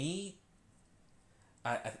for me,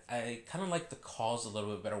 I kind of like the calls a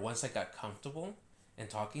little bit better once I got comfortable in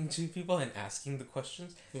talking to people and asking the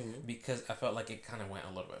questions, because I felt like it kind of went a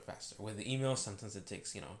little bit faster. With the email, sometimes it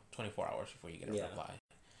takes 24 hours before you get a reply.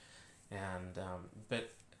 And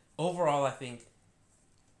but overall, I think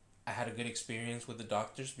I had a good experience with the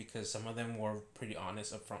doctors, because some of them were pretty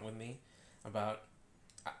honest up front with me about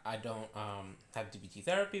I don't have DBT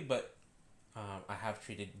therapy, but I have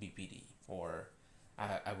treated BPD, or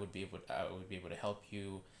I would be able to help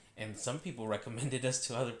you. And some people recommended us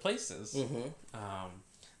to other places.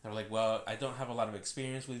 They're like, well, I don't have a lot of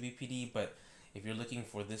experience with BPD, but if you're looking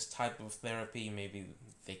for this type of therapy, maybe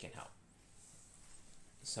they can help.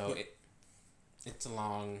 So it's a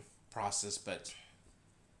long process, but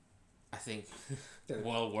I think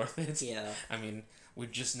well worth it. Yeah. I mean, we're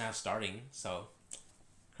just now starting, so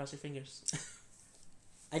cross your fingers.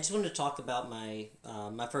 I just wanted to talk about my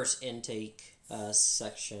my first intake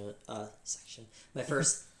section. My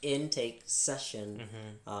first intake session.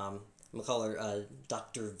 I'm gonna call her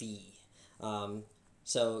Dr. V.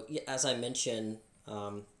 So as I mentioned,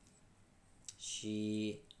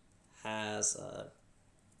 she has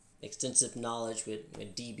extensive knowledge with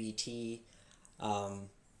DBT.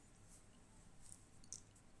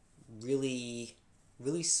 Really,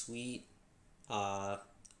 really sweet. I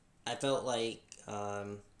felt like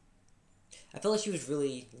she was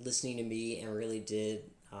really listening to me and really did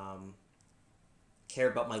care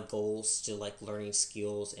about my goals to like learning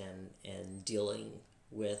skills and dealing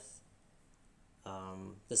with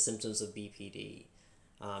the symptoms of BPD.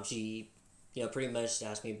 She pretty much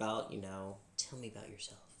asked me about tell me about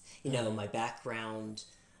yourself, my background,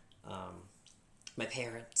 my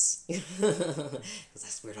parents, because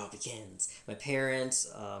that's where it all begins. My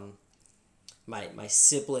parents, my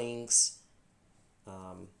siblings.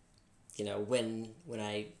 When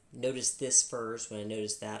I noticed this first, when I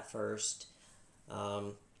noticed that first,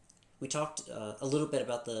 we talked a little bit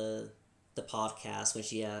about the podcast when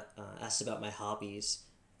she asked about my hobbies.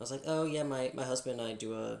 I was like, oh yeah, my husband and I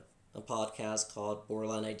do a podcast called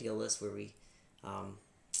Borderline Idealist, where we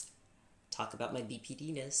talk about my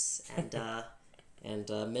BPD-ness and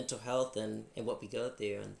mental health and what we go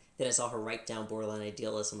through. And then I saw her write down Borderline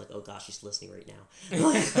Idealist. I'm like, oh gosh, she's listening right now. I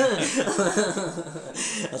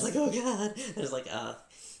was like, oh god. I was like,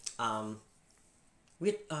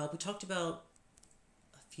 we talked about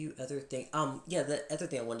a few other things. The other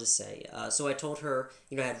thing I wanted to say. So I told her,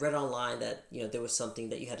 I had read online that there was something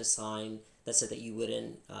that you had to sign that said that you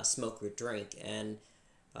wouldn't smoke or drink, and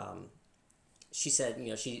she said,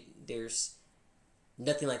 there's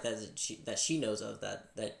nothing like that she knows of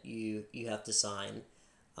that you have to sign,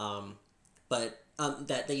 but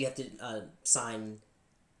that you have to sign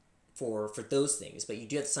for those things, but you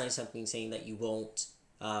do have to sign something saying that you won't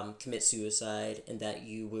commit suicide and that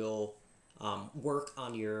you will work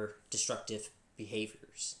on your destructive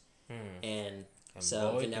behaviors. And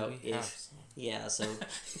so so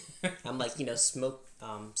I'm like,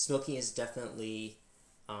 smoking is definitely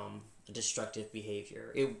a destructive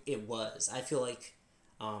behavior. It was. I feel like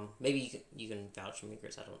maybe you can vouch for me,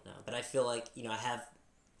 Chris. I don't know, but I feel like I have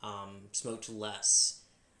smoked less.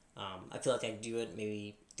 I feel like I do it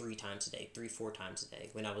maybe 4 times a day.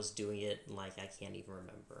 When I was doing it, like I can't even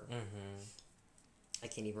remember. I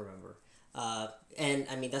can't even remember. And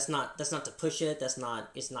I mean that's not to push it. It's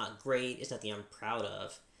not great. It's nothing I'm proud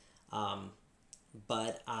of.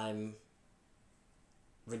 But I'm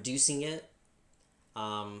reducing it.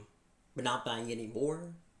 We're not buying any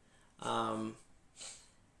more.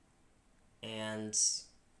 And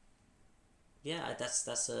yeah,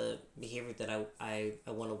 that's a behavior that I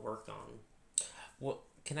want to work on. Well,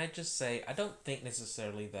 can I just say, I don't think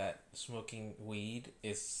necessarily that smoking weed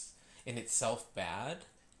is in itself bad.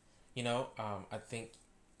 I think,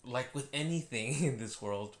 like with anything in this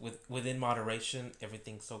world, within moderation,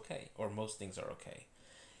 everything's okay, or most things are okay.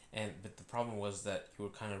 But the problem was that you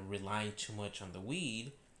were kind of relying too much on the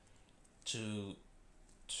weed to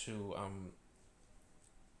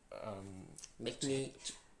make me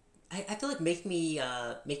I feel like make me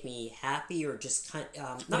happy, or just kind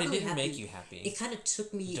not But it really didn't happy. make you happy. It kind of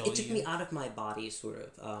took me out of my body, sort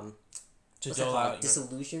of To what's that dole called? out Like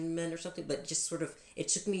disillusionment or something. But just sort of, it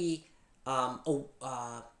took me Made you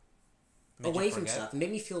away from forget? stuff. It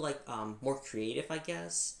made me feel like more creative, I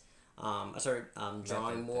guess. I started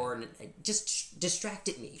drawing more, and it just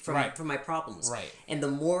distracted me from Right. from my problems. Right. And the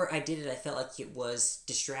more I did it, I felt like it was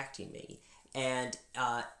distracting me. And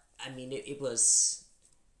I mean, it was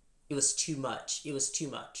too much. It was too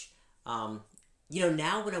much. Now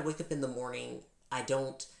when I wake up in the morning, I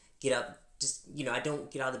don't get up. I don't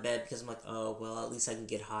get out of bed because I'm like, oh well, at least I can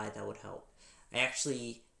get high. That would help. I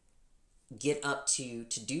actually get up to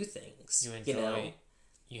do things. You enjoy.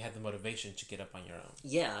 You had the motivation to get up on your own.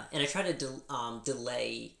 Yeah, and I try to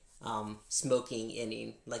delay smoking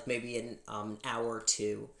any, like maybe an hour or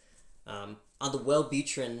two. On the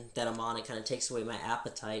Wellbutrin that I'm on, it kind of takes away my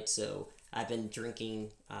appetite, so I've been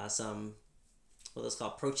drinking some what those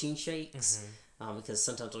called protein shakes, because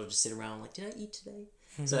sometimes I'll just sit around like, did I eat today?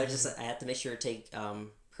 So I have to make sure to take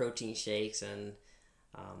protein shakes, and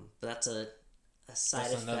but that's a side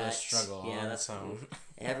That's effect. another struggle. Yeah, that's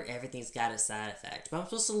everything's got a side effect. But I'm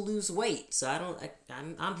supposed to lose weight, so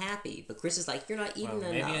I'm happy. But Chris is like, you're not eating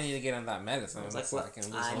enough. Maybe I need to get on that medicine. So I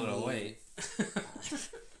can lose a little weight.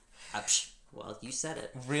 Well, you said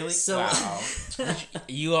it. Really? So, wow.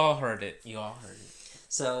 You all heard it.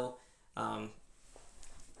 So,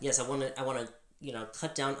 yes, I want to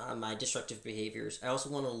cut down on my destructive behaviors. I also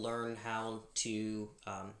want to learn how to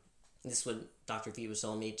this is what Dr. V was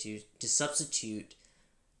telling me, to substitute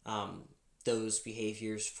those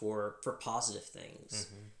behaviors for positive things.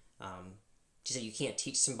 She said you can't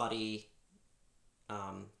teach somebody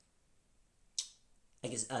I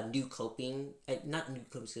guess new coping, not new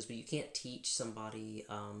coping skills, but you can't teach somebody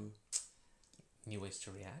new ways to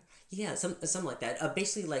react. Yeah, something like that.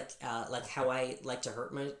 Basically, like how I like to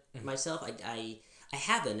hurt myself. I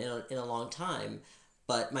haven't in a long time,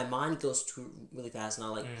 but my mind goes to really fast, and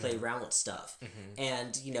I play around with stuff.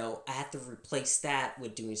 And I have to replace that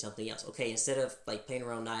with doing something else. Okay, instead of playing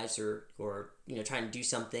around knives or trying to do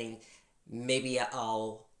something, maybe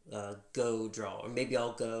I'll go draw, or maybe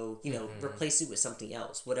I'll go replace it with something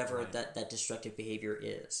else, whatever that destructive behavior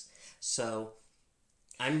is. So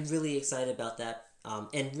I'm really excited about that,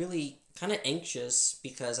 and really kind of anxious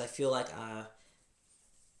because I feel like I'm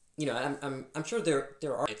sure there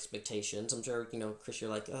are expectations. I'm sure Chris, you're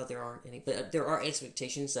like, oh, there aren't any, but there are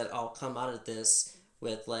expectations that I'll come out of this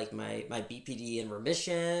with my BPD in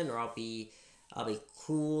remission, or I'll be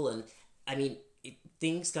cool. And I mean,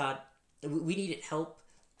 we needed help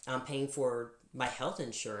paying for my health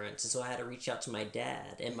insurance, and so I had to reach out to my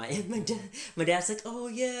dad, and my dad's like, oh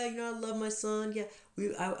yeah, I love my son, yeah,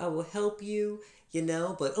 I will help you,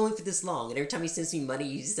 but only for this long. And every time he sends me money,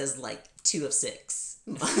 he says 2 of 6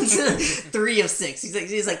 3 of 6.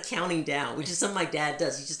 He's like counting down, which is something my dad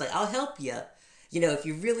does. He's just like, I'll help you, if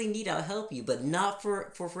you really need, I'll help you, but not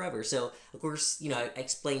for forever. So of course, I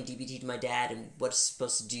explained DBT to my dad and what it's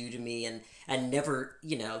supposed to do to me, and never,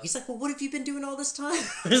 he's like, well, what have you been doing all this time?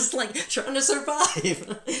 Just trying to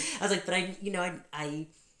survive. I was like, but I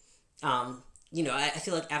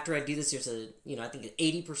feel like after I do this, there's I think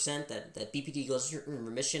 80% that BPD goes in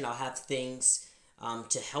remission. I'll have things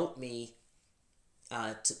to help me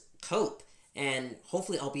to cope, and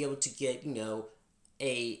hopefully I'll be able to get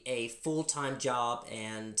a full-time job.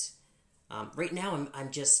 And right now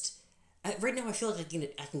right now I feel like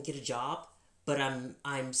I can get a job, but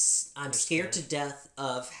I'm scared to death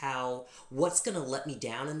of what's gonna let me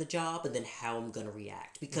down in the job, and then how I'm gonna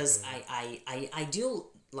react, because I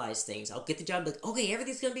idealize things. I'll get the job, like, okay,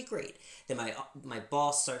 everything's gonna be great. Then my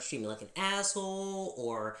boss starts treating me like an asshole,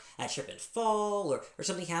 or I trip and fall, or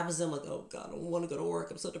something happens, and I'm like, oh god, I don't want to go to work.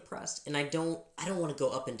 I'm so depressed, and I don't want to go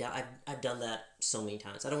up and down. I've done that so many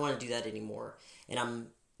times. I don't want to do that anymore. And I'm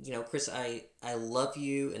Chris, I love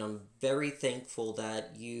you, and I'm very thankful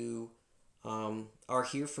that you are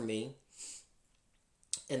here for me,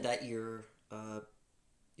 and that you're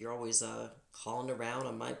always calling around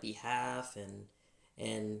on my behalf,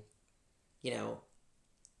 and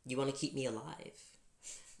you want to keep me alive.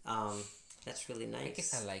 That's really nice. I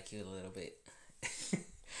guess I like you a little bit.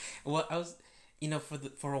 Well, I was,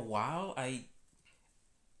 for a while, I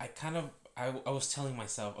was telling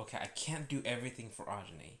myself, okay, I can't do everything for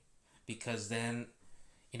Ajane, because then,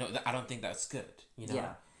 I don't think that's good.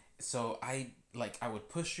 Yeah. So I would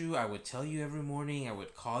push you. I would tell you every morning. I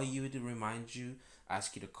would call you to remind you,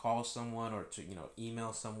 ask you to call someone, or to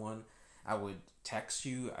email someone. I would text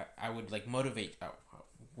you. I would motivate.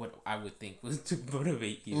 What I would think was to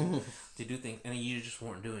motivate you to do things, and you just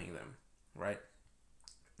weren't doing them, right?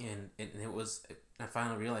 and it was, I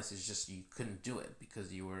finally realized it's just you couldn't do it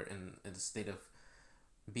because you were in a state of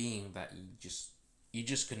being that you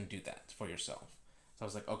just couldn't do that for yourself. So I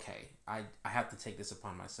was like, okay, I have to take this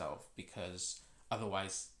upon myself because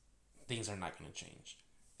otherwise things are not going to change.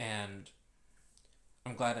 And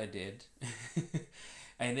I'm glad I did.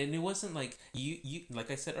 And then it wasn't like you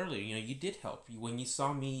like I said earlier, you know, you did help. When you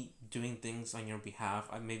saw me doing things on your behalf,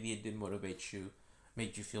 maybe it did motivate you,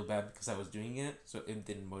 made you feel bad because I was doing it, so it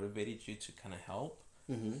didn't motivate you to kind of help.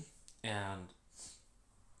 Mm-hmm. And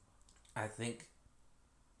I think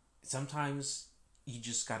sometimes you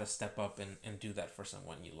just gotta step up and do that for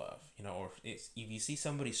someone you love, you know. Or if you see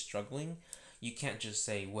somebody struggling, you can't just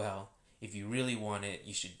say, well, if you really want it,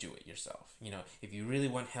 you should do it yourself. You know, if you really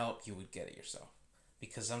want help, you would get it yourself.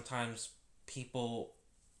 Because sometimes people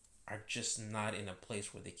are just not in a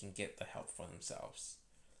place where they can get the help for themselves.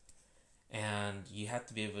 And you have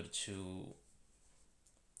to be able to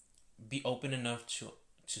be open enough to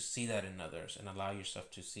see that in others and allow yourself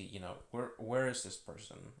to see, you know, where is this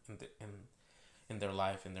person in their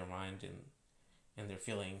life, in their mind, in their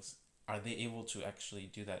feelings. Are they able to actually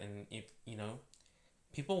do that? And if, you know,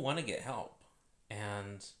 people want to get help,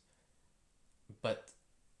 but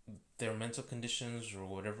their mental conditions or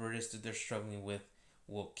whatever it is that they're struggling with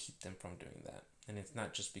will keep them from doing that. And it's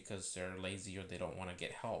not just because they're lazy or they don't want to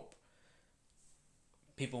get help.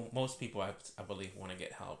 Most people, I believe, want to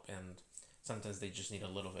get help, and sometimes they just need a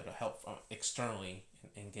little bit of help from externally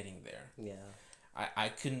in getting there. Yeah. I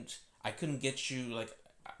couldn't get you, like,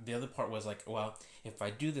 the other part was like, well, if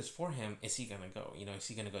I do this for him, is he gonna go? You know, is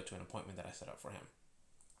he gonna go to an appointment that I set up for him?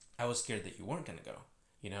 I was scared that you weren't gonna go,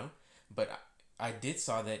 you know, but I did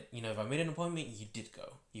saw that, you know, if I made an appointment, you did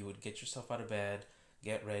go. You would get yourself out of bed,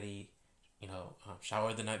 get ready, you know,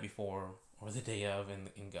 shower the night before or the day of,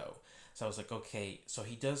 and go. So I was like, okay, so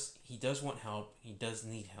he does want help. He does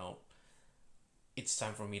need help. It's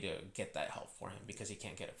time for me to get that help for him because he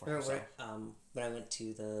can't get it for himself. When I went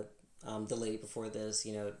to the lady before this,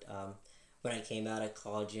 you know, when I came out, I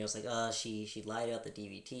called you. I was like, oh, she lied about the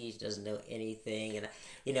DVT. She doesn't know anything, and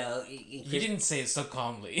you know. You didn't say it so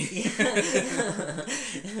calmly.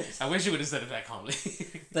 I wish you would have said it that calmly.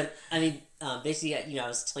 But I mean, basically, you know, I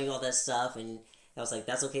was telling you all that stuff, and I was like,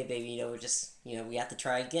 "That's okay, baby. You know, we're just, you know, we have to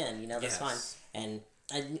try again. You know, that's fine." And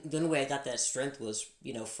the only way I got that strength was,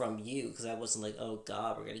 you know, from you, because I wasn't like, "Oh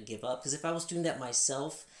God, we're gonna give up." Because if I was doing that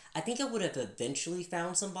myself, I think I would have eventually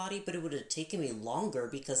found somebody, but it would have taken me longer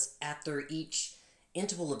because after each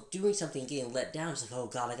interval of doing something, getting let down, it's like, "Oh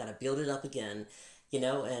God, I gotta build it up again," you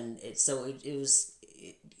know. And it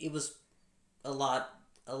was a lot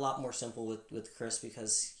more simple with Chris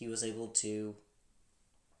because he was able to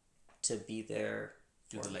be there.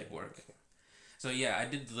 Do the legwork. So yeah, I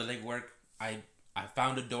did the legwork. I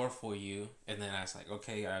found a door for you, and then I was like,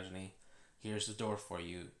 okay, Rajani, here's the door for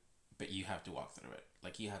you, but you have to walk through it.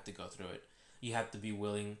 Like, you have to go through it. You have to be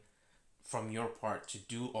willing, from your part, to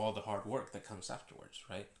do all the hard work that comes afterwards,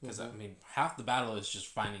 right? Because I mean, half the battle is just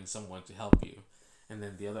finding someone to help you, and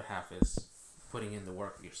then the other half is putting in the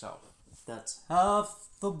work yourself. That's half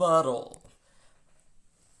the battle.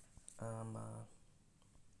 I'm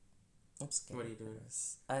scared. What are you doing?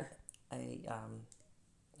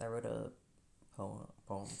 I wrote a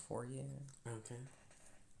poem for you. Okay.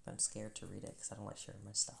 I'm scared to read it because I don't like sharing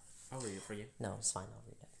my stuff. I'll read it for you. No, it's fine. I'll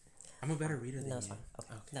read it. I'm a better reader than you. No, it's fine. Okay.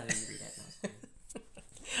 No, you read it. No, it's fine.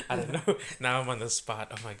 I don't know. Now I'm on the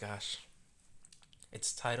spot. Oh my gosh.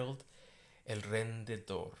 It's titled El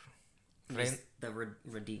Rendedor. The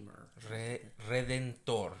Redeemer.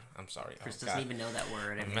 Redentor. I'm sorry. Chris doesn't even know that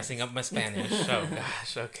word. I'm messing up my Spanish. Oh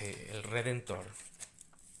gosh. Okay. El Redentor.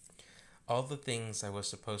 All the things I was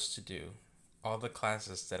supposed to do. All the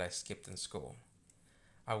classes that I skipped in school.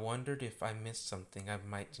 I wondered if I missed something I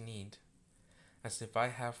might need. As if I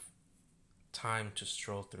have time to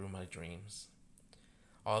stroll through my dreams.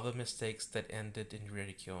 All the mistakes that ended in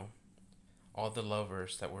ridicule. All the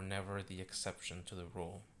lovers that were never the exception to the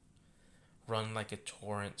rule. Run like a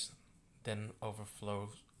torrent, then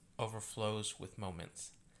overflows with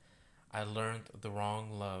moments. I learned the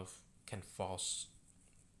wrong love can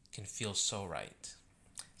feel so right.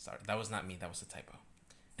 Sorry, that was not me, that was a typo.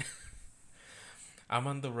 I'm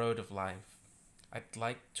on the road of life. I'd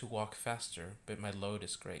like to walk faster, but my load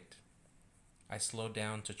is great. I slow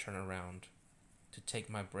down to turn around, to take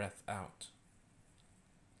my breath out.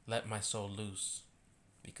 Let my soul loose,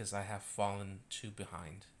 because I have fallen too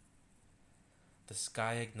behind. The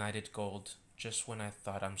sky ignited gold just when I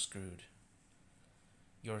thought I'm screwed.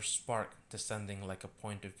 Your spark descending like a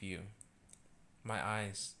point of view. My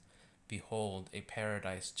eyes behold a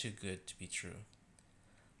paradise too good to be true.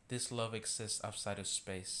 This love exists outside of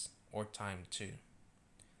space or time too,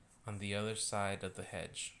 on the other side of the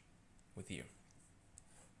hedge, with you.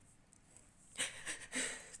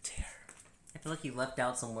 Dear. I feel like you left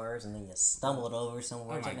out some words and then you stumbled over some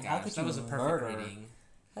words. Oh my how gosh, could that you was a perfect murder? reading.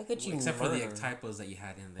 How could you Except murder? for the typos that you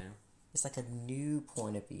had in there. It's like a new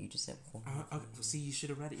point of view. You just said. See, you should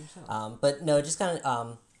have read it yourself. But no, just kind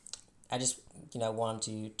of. I just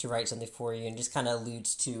wanted to write something for you, and just kind of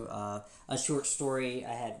alludes to a short story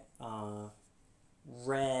I had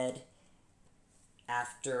read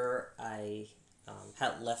after I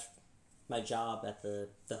had left my job at the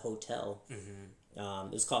hotel. Mm-hmm.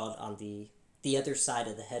 It was called On the Other Side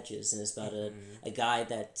of the Hedges, and it's about a guy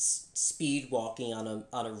that's speed walking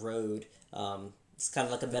on a road. It's kind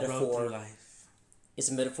of like a metaphor. Road to life.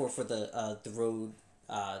 It's a metaphor for the road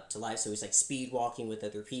to life. So he's like speed walking with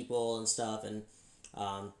other people and stuff, and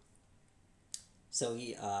so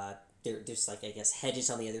he there's like, I guess, hedges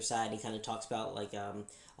on the other side. And he kind of talks about like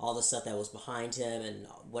all the stuff that was behind him and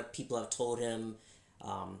what people have told him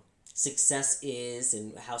success is,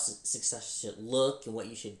 and how success should look and what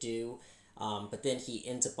you should do. But then he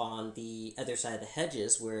ends up on the other side of the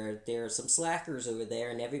hedges where there are some slackers over there,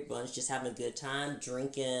 and everyone's just having a good time,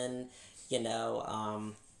 drinking,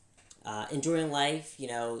 enjoying life,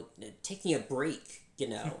 taking a break,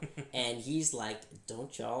 and he's like,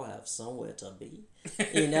 don't y'all have somewhere to be?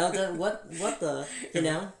 Imagine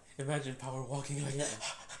Power walking like,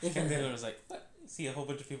 and then it was like, what? See a whole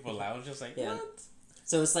bunch of people lounge, just like, yeah. What?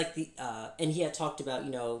 So it's like and he had talked about,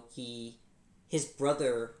 his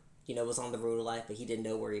brother, was on the road of life, but he didn't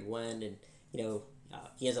know where he went, and,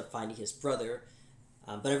 he ends up finding his brother.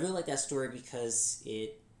 But I really like that story because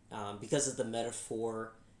because of the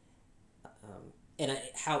metaphor, and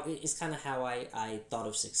it's kind of how I thought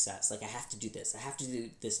of success. Like, I have to do this. I have to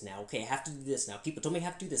do this now. Okay, I have to do this now. People told me I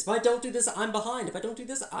have to do this. If I don't do this, I'm behind. If I don't do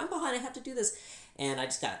this, I'm behind. I have to do this. And I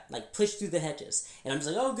just got, like, pushed through the hedges. And I'm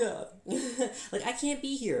just like, oh, God. Like, I can't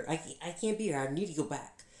be here. I can't be here. I need to go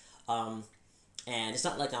back. And it's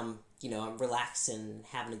not like I'm relaxing,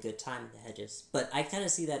 having a good time in the hedges. But I kind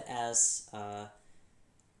of see that as a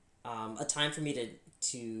time for me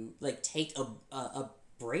to like take a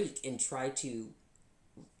break and try to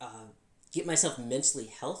get myself mentally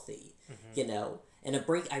healthy, and a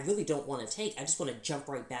break I really don't want to take. I just want to jump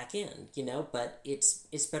right back in, but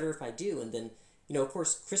it's better if I do. And then, of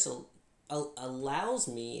course, Chris allows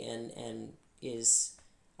me and is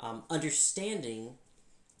understanding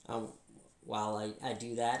while I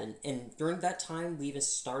do that. And during that time, we even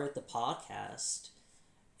started the podcast.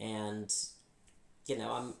 And,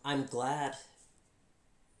 I'm glad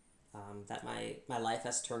that my life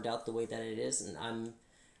has turned out the way that it is. And I'm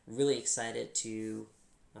really excited to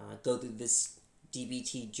go through this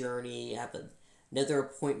DBT journey. I have another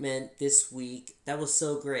appointment this week. That was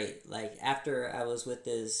so great. Like, after I was with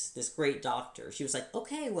this great doctor, she was like,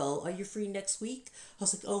 okay, well, are you free next week? I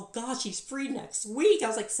was like, oh gosh, she's free next week. I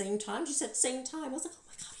was like, same time? She said same time. I was like, oh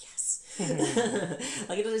my God, yes.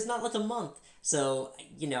 Like, it's not like a month. So,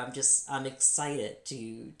 I'm excited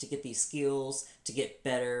to get these skills, to get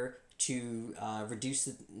better, to reduce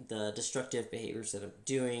the destructive behaviors that I'm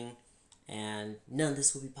doing. And none of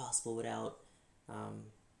this would be possible without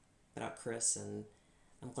Chris, and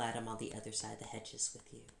I'm glad I'm on the other side of the hedges with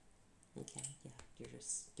you. Okay, yeah,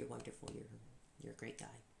 you're wonderful. You're a great guy.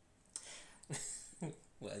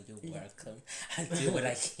 Well, you're welcome. I do what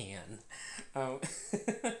I can.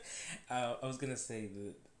 I was gonna say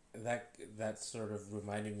that sort of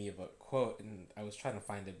reminded me of a quote, and I was trying to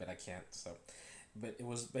find it, but I can't. But it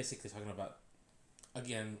was basically talking about,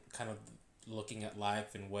 again, kind of looking at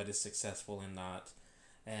life and what is successful and not,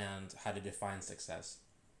 and how to define success.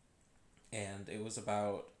 And it was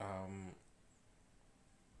about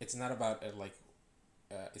it's not about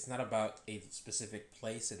it's not about a specific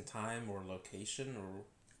place and time or location or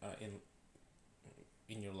in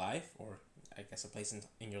your life, or I guess a place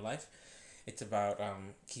in your life. It's about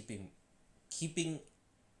keeping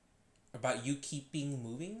about you keeping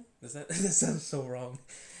moving. Does that sound so wrong?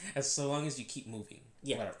 As so long as you keep moving.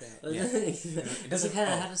 Yeah. Yeah. It doesn't.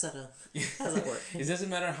 How does that work? It doesn't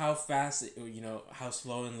matter how fast, how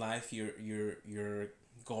slow in life you're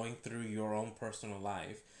going through your own personal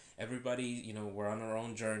life. Everybody, we're on our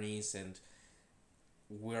own journeys and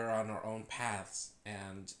we're on our own paths,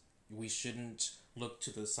 and we shouldn't look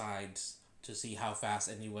to the sides to see how fast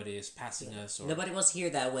anybody is passing us. Or nobody wants to hear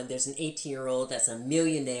that when there's an 18-year-old that's a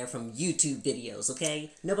millionaire from YouTube videos, okay?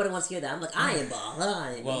 Nobody wants to hear that. I'm like, I am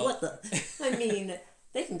behind. Well, what the? I mean,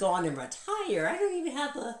 they can go on and retire. I don't even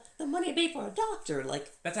have the money to pay for a doctor. Like,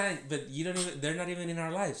 that's not, but you don't even. They're not even in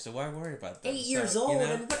our lives, so why worry about them? 8 years old,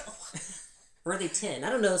 and what? Or are they 10? I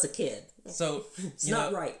don't know. As a kid, So it's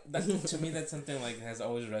not right. To me, that's something like has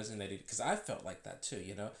always resonated because I felt like that too.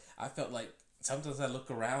 I felt like sometimes I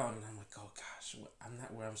look around and I'm like, oh gosh, I'm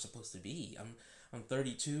not where I'm supposed to be. I'm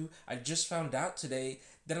 32. I just found out today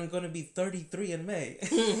that I'm going to be 33 in May.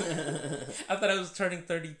 I thought I was turning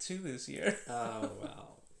 32 this year. Oh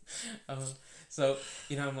wow. So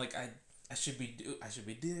I'm like I should be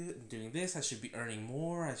doing this. I should be earning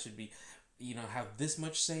more. I should be have this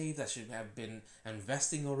much saved. I should have been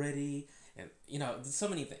investing already, and there's so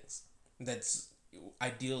many things that's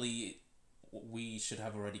ideally we should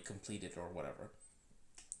have already completed or whatever.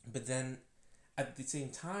 But then at the same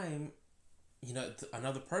time,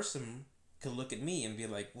 another person could look at me and be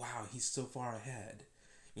like, wow, he's so far ahead.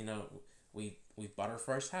 We bought our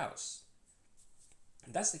first house.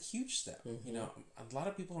 That's a huge step. Mm-hmm. A lot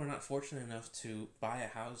of people are not fortunate enough to buy a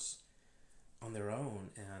house on their own,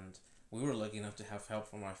 and we were lucky enough to have help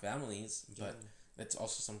from our families, but that's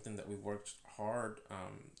also something that we worked hard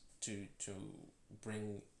to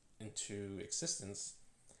bring into existence.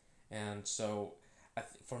 And so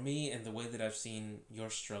for me, and the way that I've seen your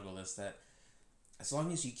struggle is that as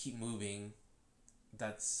long as you keep moving,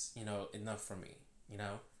 that's enough for me.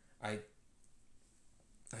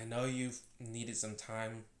 I know you've needed some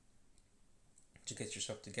time to get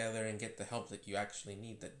yourself together and get the help that you actually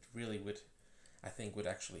need, that really would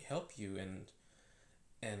actually help you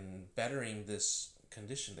and bettering this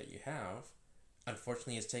condition that you have.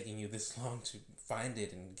 Unfortunately, it's taking you this long to find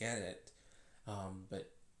it and get it.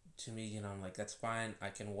 But to me, I'm like, that's fine. I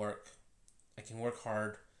can work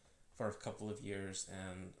hard for a couple of years,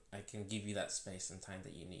 and I can give you that space and time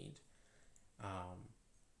that you need.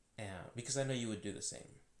 And because I know you would do the same.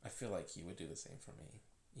 I feel like you would do the same for me,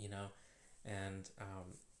 and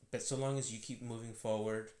but so long as you keep moving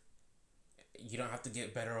forward, you don't have to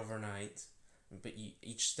get better overnight. But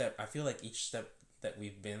I feel like each step that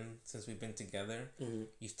since we've been together, mm-hmm.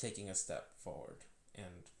 you've taken a step forward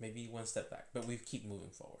and maybe one step back, but we keep moving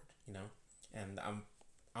forward, and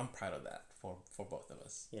I'm proud of that for both of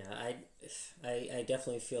us. Yeah, I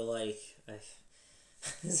definitely feel like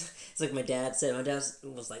it's like my dad said. My dad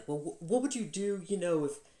was like, well, what would you do,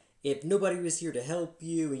 if nobody was here to help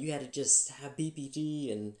you and you had to just have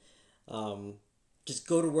BPD and just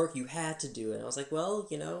go to work? You had to do it. And I was like, well,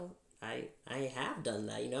 I have done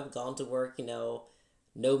that. I've gone to work, no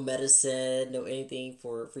medicine, no anything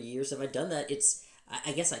for years. Have I done that?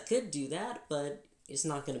 I guess I could do that, but it's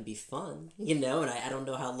not going to be fun, and I don't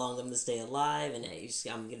know how long I'm going to stay alive, and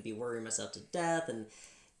I'm going to be worrying myself to death, and,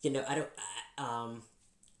 I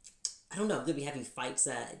don't know. I'm going to be having fights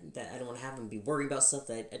that I don't want to have, and be worrying about stuff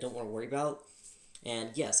that I don't want to worry about.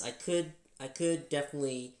 And yes, I could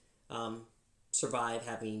definitely survive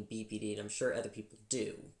having BPD, and I'm sure other people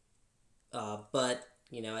do. But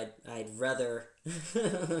I'd rather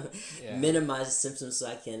minimize the symptoms so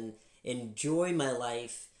I can enjoy my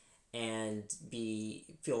life and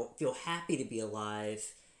feel happy to be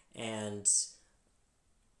alive and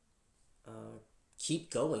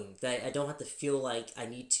keep going. That I don't have to feel like I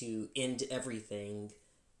need to end everything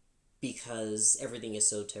because everything is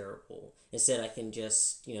so terrible. Instead, I can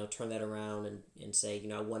just turn that around and say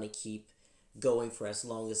I want to keep going for as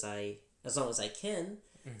long as I can.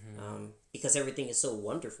 Mm-hmm. Because everything is so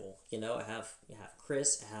wonderful. I have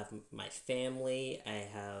Chris, I have my family, I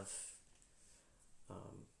have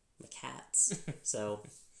my cats. So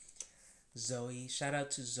Zoe, shout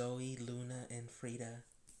out to Zoe, Luna, and Frida.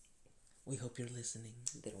 We hope you're listening.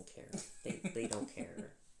 They don't care. They don't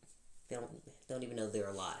care. They don't even know they're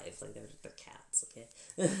alive. Like they're cats. Okay.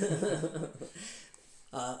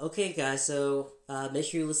 Okay, guys. So make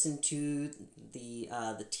sure you listen to the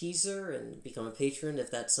teaser and become a patron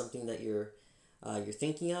if that's something that you're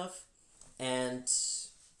thinking of, and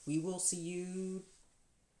we will see you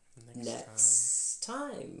next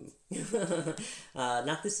time.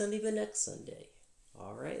 Not this Sunday, but next Sunday.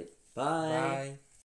 All right. Bye. Bye.